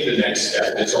take the next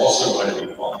step. It's also going to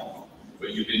be fun, but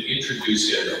you can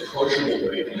introduce it in an approachable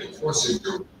way and enforce it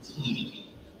your routine.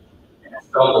 And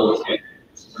fellow kids,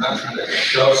 we're not trying to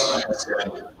shove science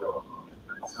down your throat.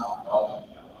 That's not helping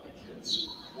the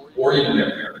kids, or even their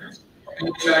parents.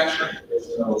 Manufacturing, we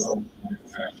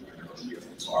have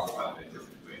to talk about it in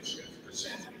different ways. We have to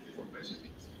present it in different ways.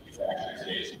 Manufacturing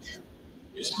today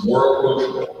is more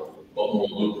approachable, but more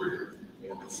lucrative,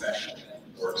 more professional,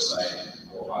 more exciting,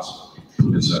 more possible.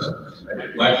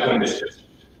 My point is just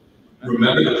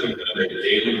remember the people in their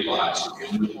daily lives who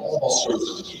can do all sorts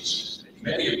of needs,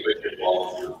 many of which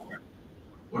involve your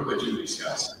what do I do with these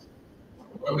guys?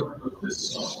 When we put this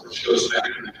summer, which goes back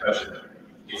to the question,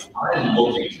 if I'm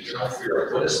looking to try to figure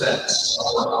out what is that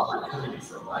summer opportunity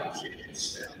for my kid in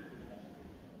STEM,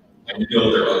 I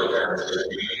know there are other parents that are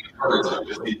being encouraged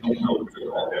because they don't know if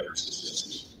they're all better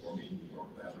systems or maybe more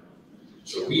better.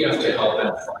 So we have to help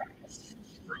them find this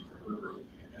great group,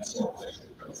 and that's all things that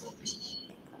we're focused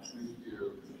on. Thank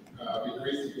you. It'd be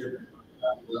great to hear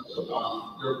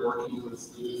you're working with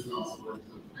students and also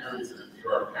working with parents, and if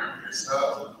you're a parent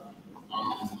yourself,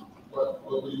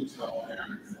 what would you tell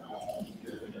parents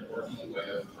that they're working with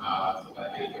so that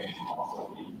they can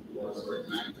also be more sort of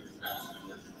ignite this passion in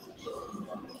their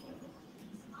children?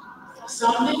 So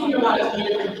I'm thinking about a few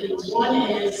different things. One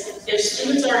is if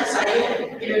students are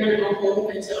excited, they're going to go home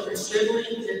and tell their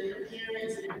siblings and their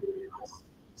parents and everyone else.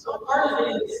 So part of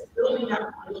it is building that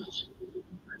relationship with the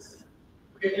person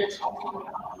where they're talking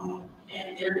about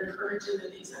and they're encouraging the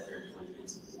things that they're doing in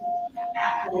school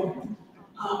at home.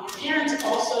 Parents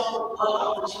also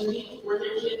love opportunity for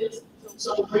their kids.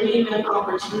 So bringing them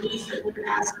opportunities that we're going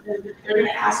to ask them, they're going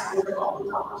to ask for all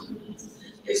those opportunities.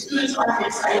 If students aren't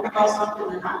excited about something,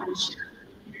 they're not going to share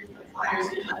the flyers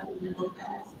and help them look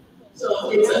at. So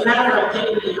it's a matter of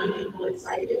getting the young people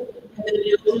excited and then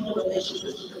building a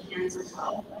relationship with the parents as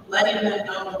well, letting them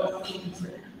know what we do for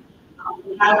them.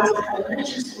 When I was an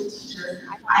elementary school teacher,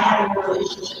 I had more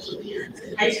relationships with parents.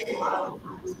 In high school, a lot of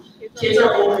the times, kids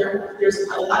are older, there's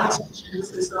a lot of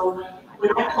teachers, and so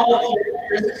when I call a parent,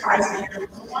 there's a crisis,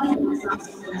 it's not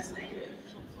something that's negative.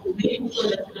 So making sure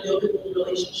that we're building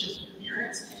relationships with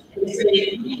parents and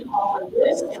say, we can offer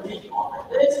this and we can offer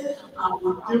this.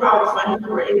 Through our funding,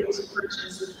 we're able to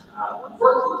purchase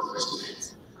workbooks for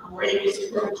students. We're able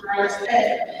to purchase driver's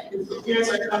ed. And so parents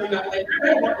are coming up like,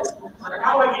 I want this book,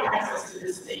 how do I get access to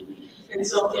this thing? And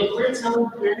so if we're telling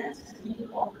parents we can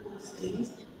offer these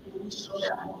things, and we show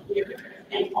that we're here,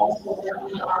 and also that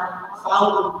we are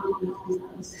following through with things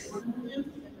that we say we're going to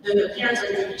do, then the parents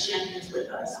are going to be champions with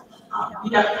us. We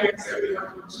have parents that we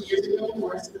worked with 2 years ago who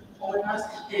are still calling us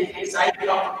and excited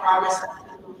about the progress that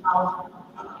we are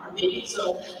making.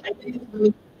 So I think it's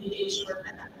really making sure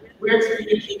that we're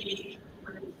communicating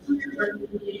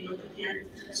with the parents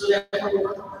so that we're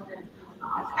working with them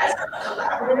as a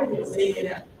collaborative and saying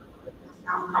that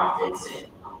nonprofits and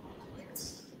employers.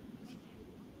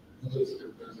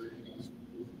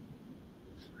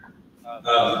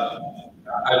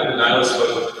 I think Nyla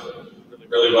spoke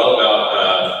really well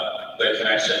about the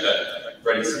connection that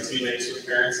Ready CT makes with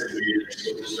parents and we are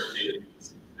school district needed.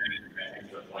 And I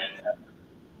think the point that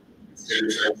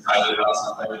students are excited about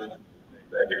something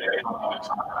that they're going to come home and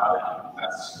talk about it,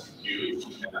 that's huge.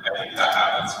 And I think that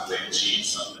happens when they achieve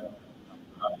something.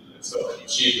 And so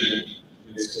achievement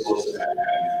in schools and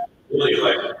really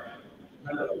like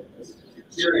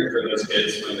cheering for those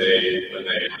kids when they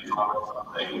accomplish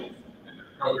something in their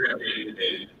programming, in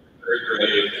third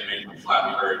grade, they make them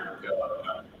Flappy Bird and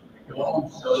go home,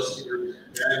 show this to your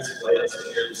parents, play this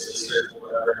with your sister,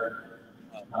 whatever.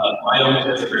 My own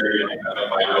kids are very young, I have a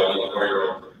 5-year-old and a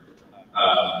 4-year-old.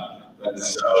 And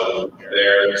so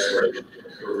their sort of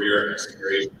career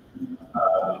experience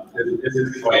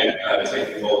isn't quite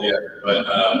taking hold yet, but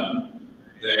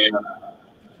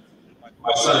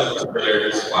my son is earlier,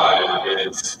 who's 5,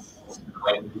 is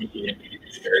like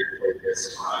he's very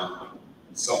focused on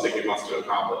something he wants to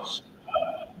accomplish.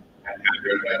 And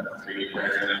having a 3D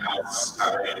printer in the house,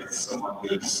 having someone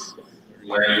who's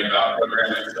learning about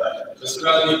programming stuff, just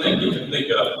about anything you can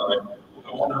think of. Like, I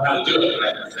won't know how to do it, but I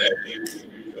can say, you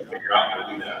can figure out how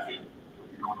to do that.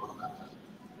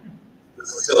 This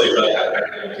is silly, but I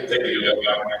can think of it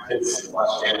about my kids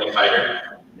watch Daniel Tiger.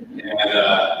 And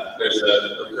there's a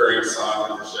recurring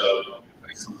song on the show,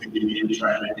 like something you need to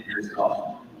try and make it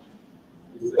yourself.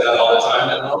 We say that all the time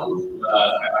at home. I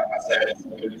say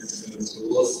it in the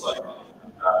schools, like,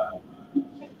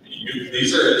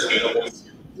 these are attainable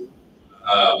skills.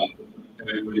 And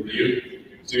if you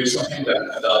do something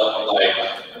that felt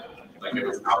like it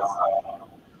was outside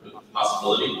the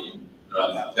possibility,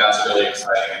 that's really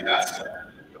exciting, and that's what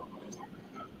I'm going to talk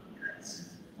about parents.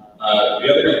 The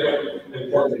other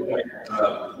important point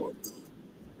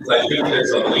is I think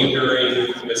there's a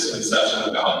lingering misconception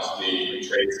about the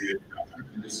trade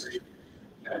industry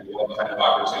and what kind of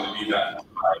opportunity that can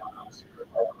provide to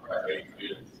graduating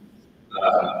students.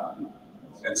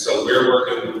 And so we're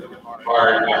working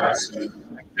hard with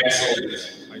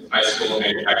excellent high school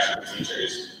manufacturing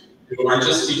teachers who aren't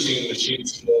just teaching machine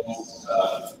skills.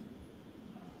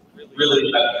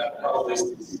 Really, probably 60%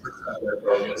 of their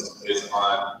focus is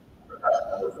on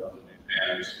professionalism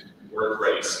and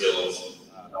work-ready skills.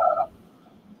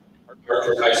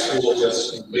 Hartford High School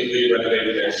just completely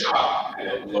renovated their shop, and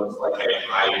it looks like a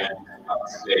high-end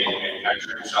up-to-date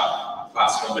manufacturing shop.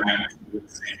 Classical magnets do the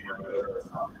same work over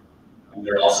time. And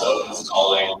they're also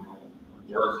installing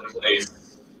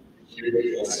workplace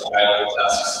cubicle style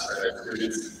desks for their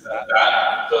students.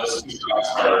 Those two jobs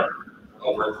are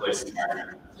a workplace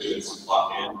environment. Students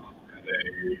clock in and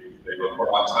they report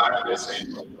on time, they say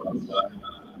what's done.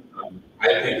 I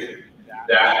think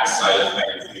that side of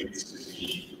things needs to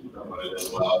be promoted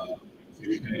as well,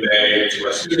 to convey to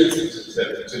our students, to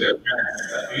their parents,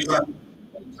 that these aren't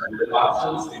alternative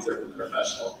options, these are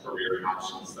professional career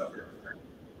options that we're offering.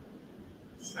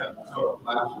 So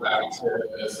flashback to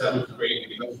the 7th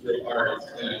grade industrial arts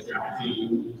in a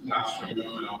drafting classroom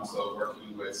and also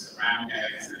working with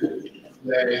ceramics and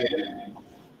clay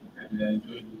and then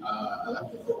doing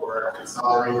electrical work and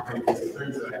soldering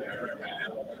things that I never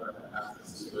had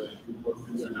access to. And people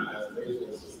who are not as visual,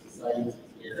 it's just exciting to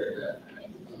hear that.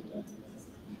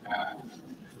 I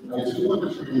do want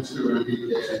to turn to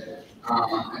Enrique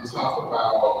and talk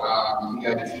about the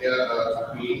idea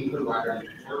of creating provider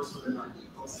networks within our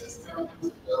ecosystem to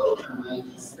build and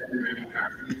then extend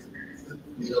manufacturing experiences and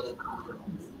build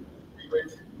confidence. We'd like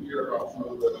to hear about some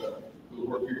of the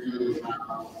work you're doing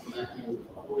around connecting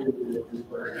with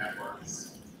employer networks.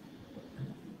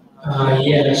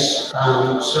 Yes,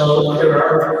 so there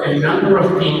are a number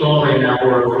of people in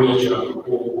our region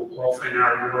who often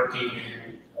are working in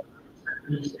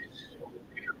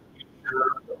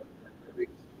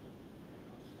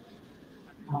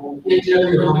I can't tell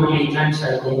you how many times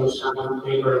I go to some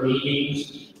paper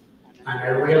meetings and I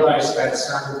realize that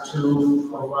some two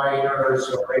providers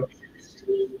or agencies,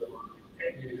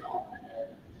 you know,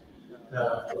 the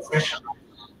professionals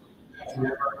have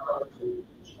never talked to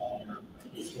each other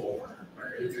before,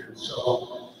 right? And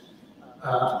so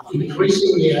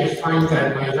increasingly I find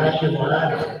that my value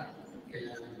added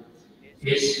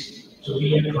is to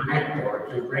be a connector,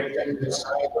 to break down the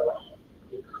cycle.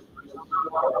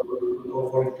 We all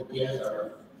work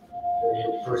together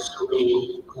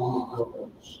pursuing common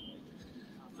goals.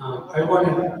 I want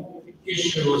to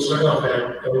issue sort of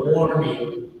a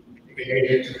warning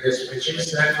related to this, which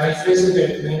is that I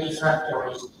visited many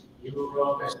factories in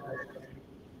Europe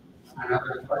and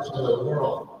other parts of the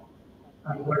world.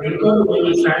 And when you go to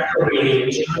any factory in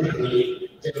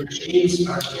Germany, the machines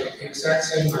are the exact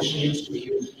same machines we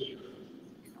use here.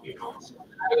 You know,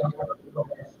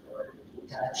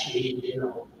 Hitachi, you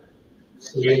know,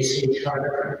 CNC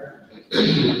charter.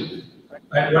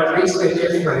 But what makes the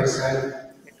difference, and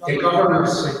the government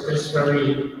said this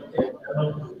very a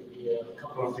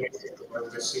couple of days ago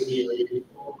at the CBA,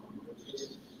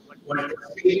 what it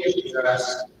distinguishes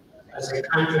as a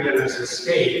country and as a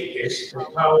state is the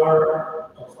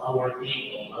power of our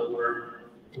people, our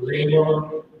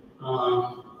labor,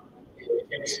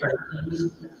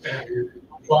 expertise, and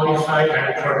qualified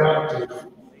and productive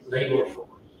labor force.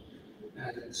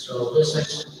 And so this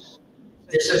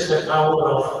is the power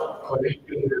of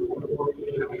connecting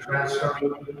and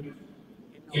transferring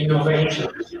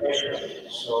innovation, especially.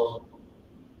 So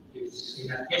it's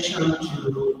in addition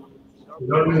to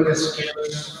learning the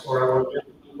skills for our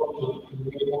people to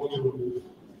be able to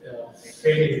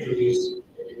fit into these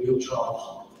new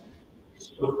jobs,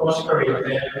 to foster in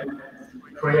them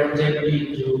creativity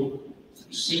to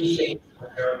see things that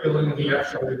they're doing the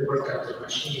actual work at the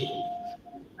machine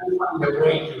and find a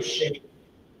way to shape,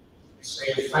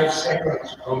 say, 5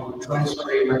 seconds from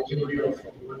transferring material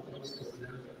from one place to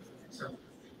another. So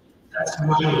that's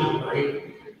money, right?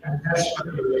 And that's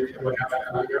really what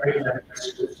I'm very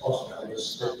happy to foster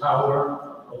is the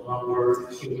power of our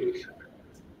human capital.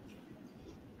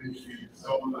 Thank you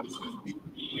so much for being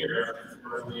here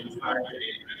for the entire day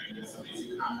and this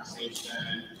amazing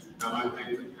conversation. I want to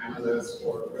thank the panelists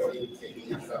for really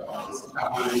taking us up on this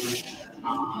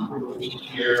time. For being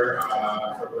here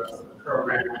for the rest of the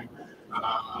program.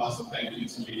 Also, thank you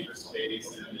to Makerspace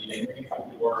and the amazing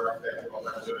work that you all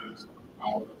are doing.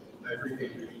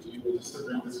 Everything that you do just to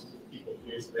bring this people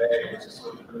here today, which is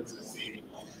really good to see.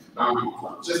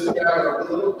 Just to get out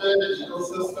a little bit,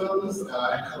 ecosystems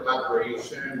and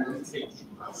collaboration really takes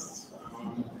trust.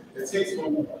 It takes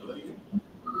vulnerability.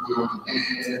 And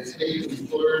it takes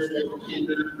employers,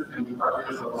 educators, and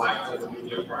partners alike to really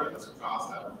be a part of this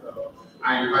process. So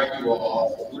I invite you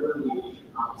all to really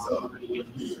celebrate your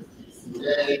piece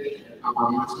today,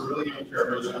 to really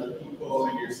encourage other people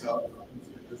and yourself to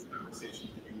continue this conversation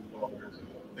moving forward. So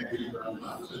thank you very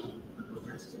much.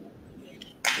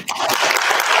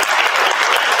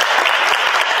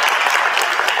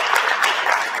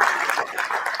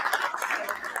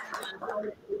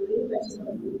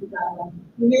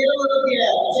 We made a little bit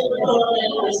of typical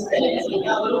MakerspaceCT. We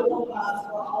got a little applause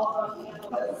for all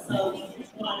of us. So I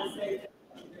just want to say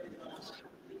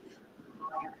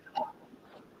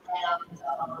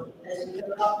to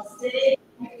come up the stage.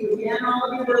 Thank you again,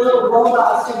 all of you. We're little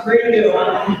robots to bring you.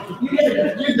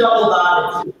 You're double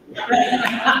dotted.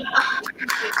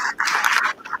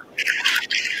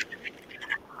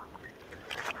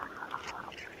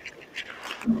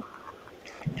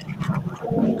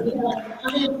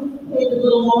 Unanticipated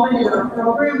little moment in our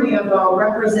program. We have a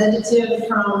representative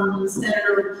from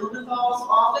Senator Blumenthal's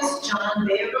office, John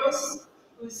Bayros,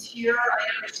 who's here,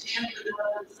 I understand, for the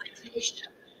citation,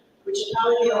 which would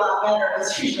probably be a lot better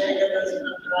as usually I get those when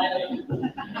I'm driving.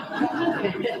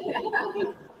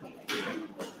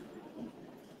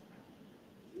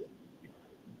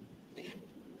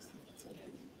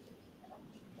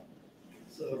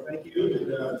 So thank you, and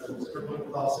Mr.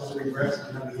 Blumenthal says regrets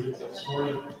and having you this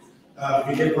morning.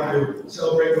 We did want to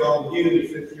celebrate with all of you the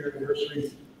 5th year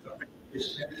anniversary of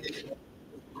MakerspaceCT.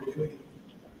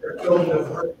 Our children have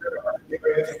heard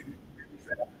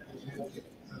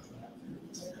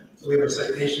so we have a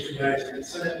citation from the United States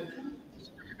Senate.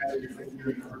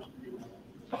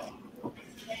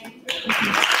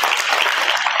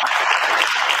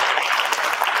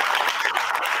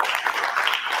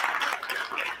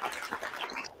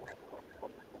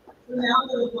 Now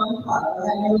for the fun part, I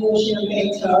have a little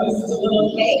champagne toast, a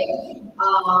little cake.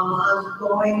 I'm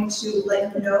going to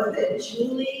let you know that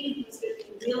Julie is going to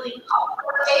be really up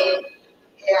for cake.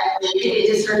 And it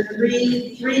is her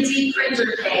 3D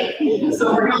printer cake.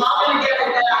 So we're all going to get at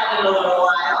that in a little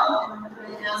while. And I'm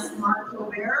going to ask Mark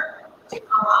Colbert to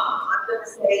come up. I'm going to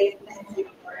say thank you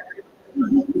for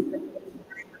everything.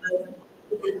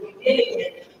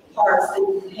 Significant parts that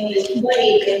you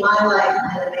played in my life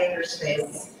in the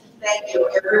makerspace. Thank you,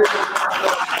 everyone.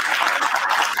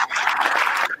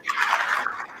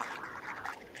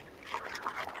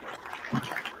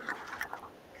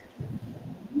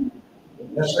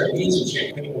 That's right, easy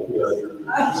champagne will be good.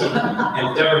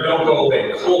 And Deborah, don't go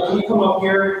away. Cole, can you come up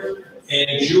here?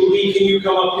 And Julie, can you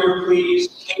come up here, please?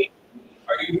 Kate,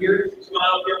 are you here? Come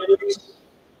on up here, please.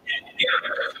 And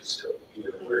Eric, if still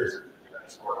here. Where is it?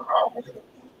 That's more problem.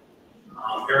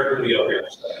 Eric will be up here.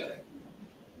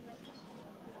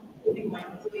 We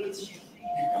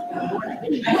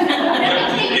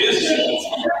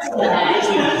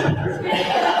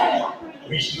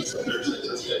should have Thursday.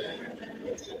 That's good.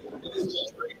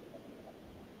 That's great.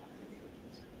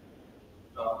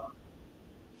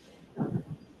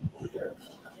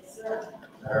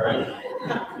 All right.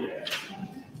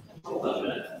 Hold on a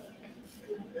minute.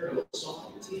 Do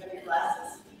you have your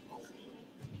glasses?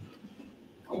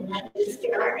 And that is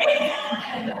scary.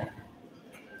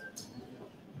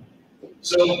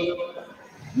 So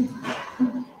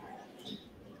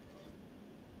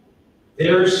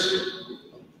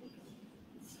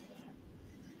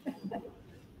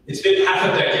it's been half a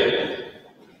decade,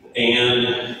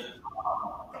 and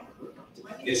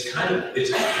it's been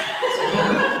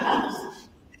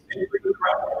pretty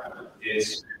incredible.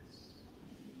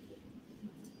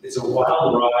 It's a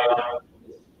wild ride.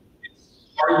 It's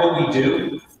part of what we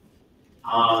do.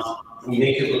 We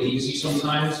make it look easy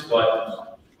sometimes, but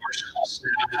our staff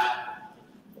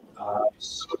is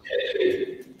so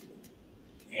dedicated.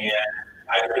 And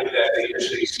I think that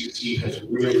MakerspaceCT has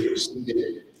really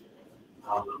exceeded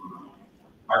our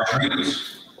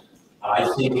dreams. I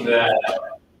think that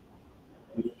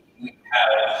we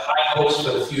have high hopes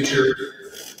for the future.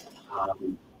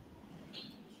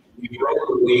 We broke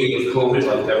the wave of COVID,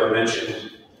 like Deborah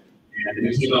mentioned, and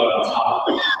we came out on top.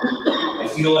 I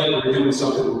feel like we're doing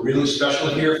something really special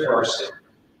here for our city,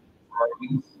 for our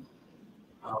youth,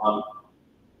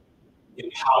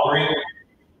 empowering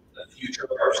the future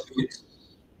of our students,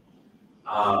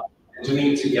 and doing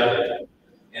it together.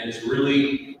 And it's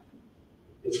really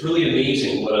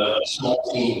amazing what a small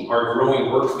team, our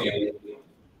growing work family,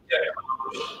 get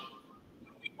accomplished.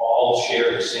 We all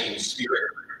share the same spirit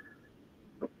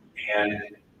and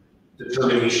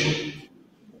determination.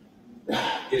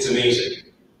 It's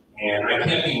amazing. And I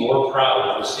can't be more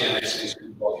proud of stand next to these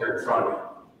people here in front of me.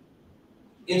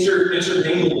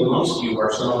 Intermingled amongst you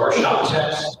are some of our shop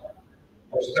techs,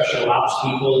 our special ops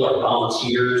people, our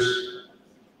volunteers,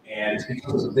 and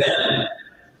because of them,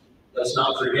 let's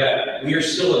not forget, we are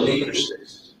still a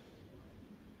makerspace.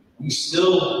 We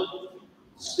still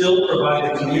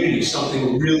provide the community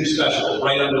something really special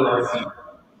right under our feet.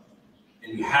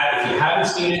 And if you haven't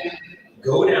seen it,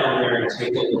 go down there and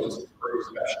take a look. It's pretty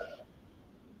special.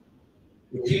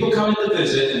 When people come in to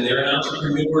visit and they're an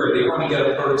entrepreneur, they want to get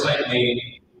a prototype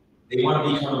made, they want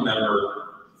to become a member,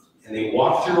 and they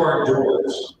walk through our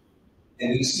doors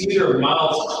and they see their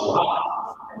mouths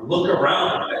drop and look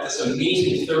around at this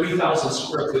amazing 30,000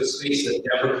 square foot space that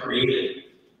Deborah created.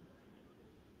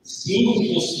 Seeing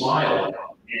people smile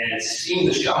And seeing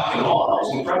the shock and awe is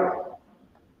incredible.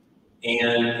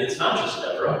 And it's not just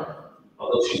Deborah,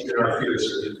 although she's been our fearless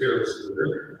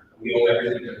leader. We owe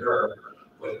everything to her.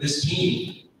 But this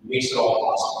team makes it all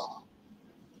possible.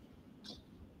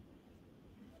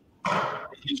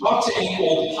 If you talk to any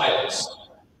old pilots,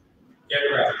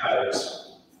 aircraft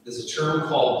pilots, there's a term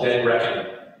called dead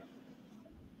reckoning.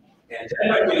 And dead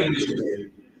reckoning is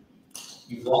when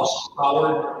you've lost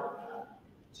power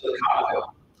to the cockpit.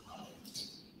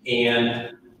 And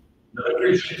none of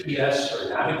your GPS or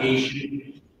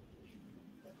navigation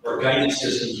or guidance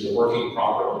systems are working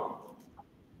properly.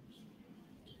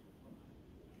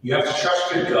 You have to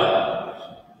trust your gut.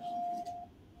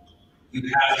 You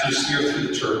have to steer through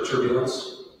the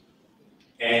turbulence.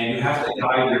 And you have to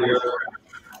guide your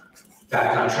aircraft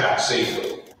back on track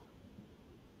safely.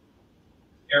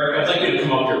 Eric, I'd like you to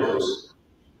come up here, please.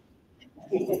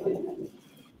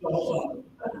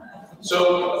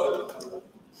 So,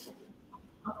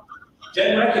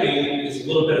 dead reckoning is a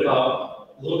little bit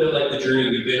like the journey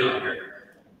we've been on here.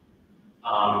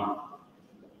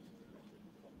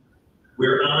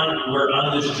 We're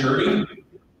on this journey.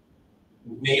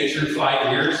 We've made it through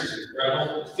 5 years. It's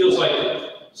incredible. It feels like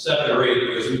 7 or 8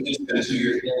 because we've just been 2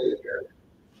 years here.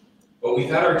 But we've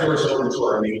had our doors open to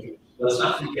our nation. Let's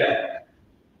not forget,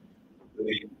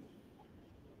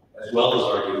 as well as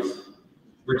our youth.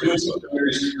 We're doing something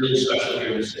really special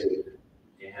here in the state.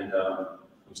 And I'm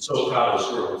so proud of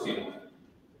this work with you.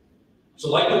 So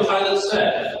like the pilot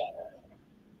said,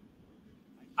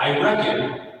 I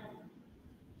reckon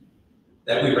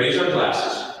that we raise our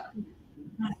glasses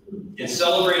and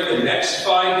celebrate the next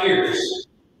 5 years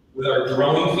with our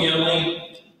growing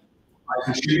family, our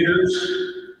contributors,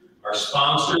 our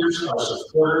sponsors, our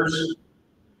supporters,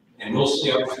 and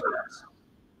mostly our friends.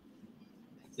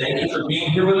 Thank you for being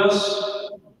here with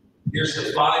us. Here's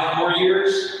to 5 more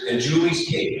years and Julie's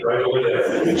cake right over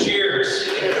there. Cheers.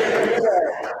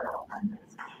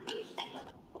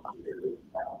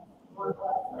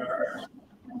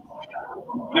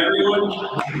 Everyone,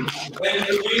 thank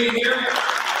you for being here.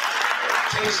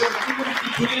 Take some food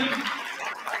if you can.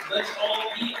 Let's all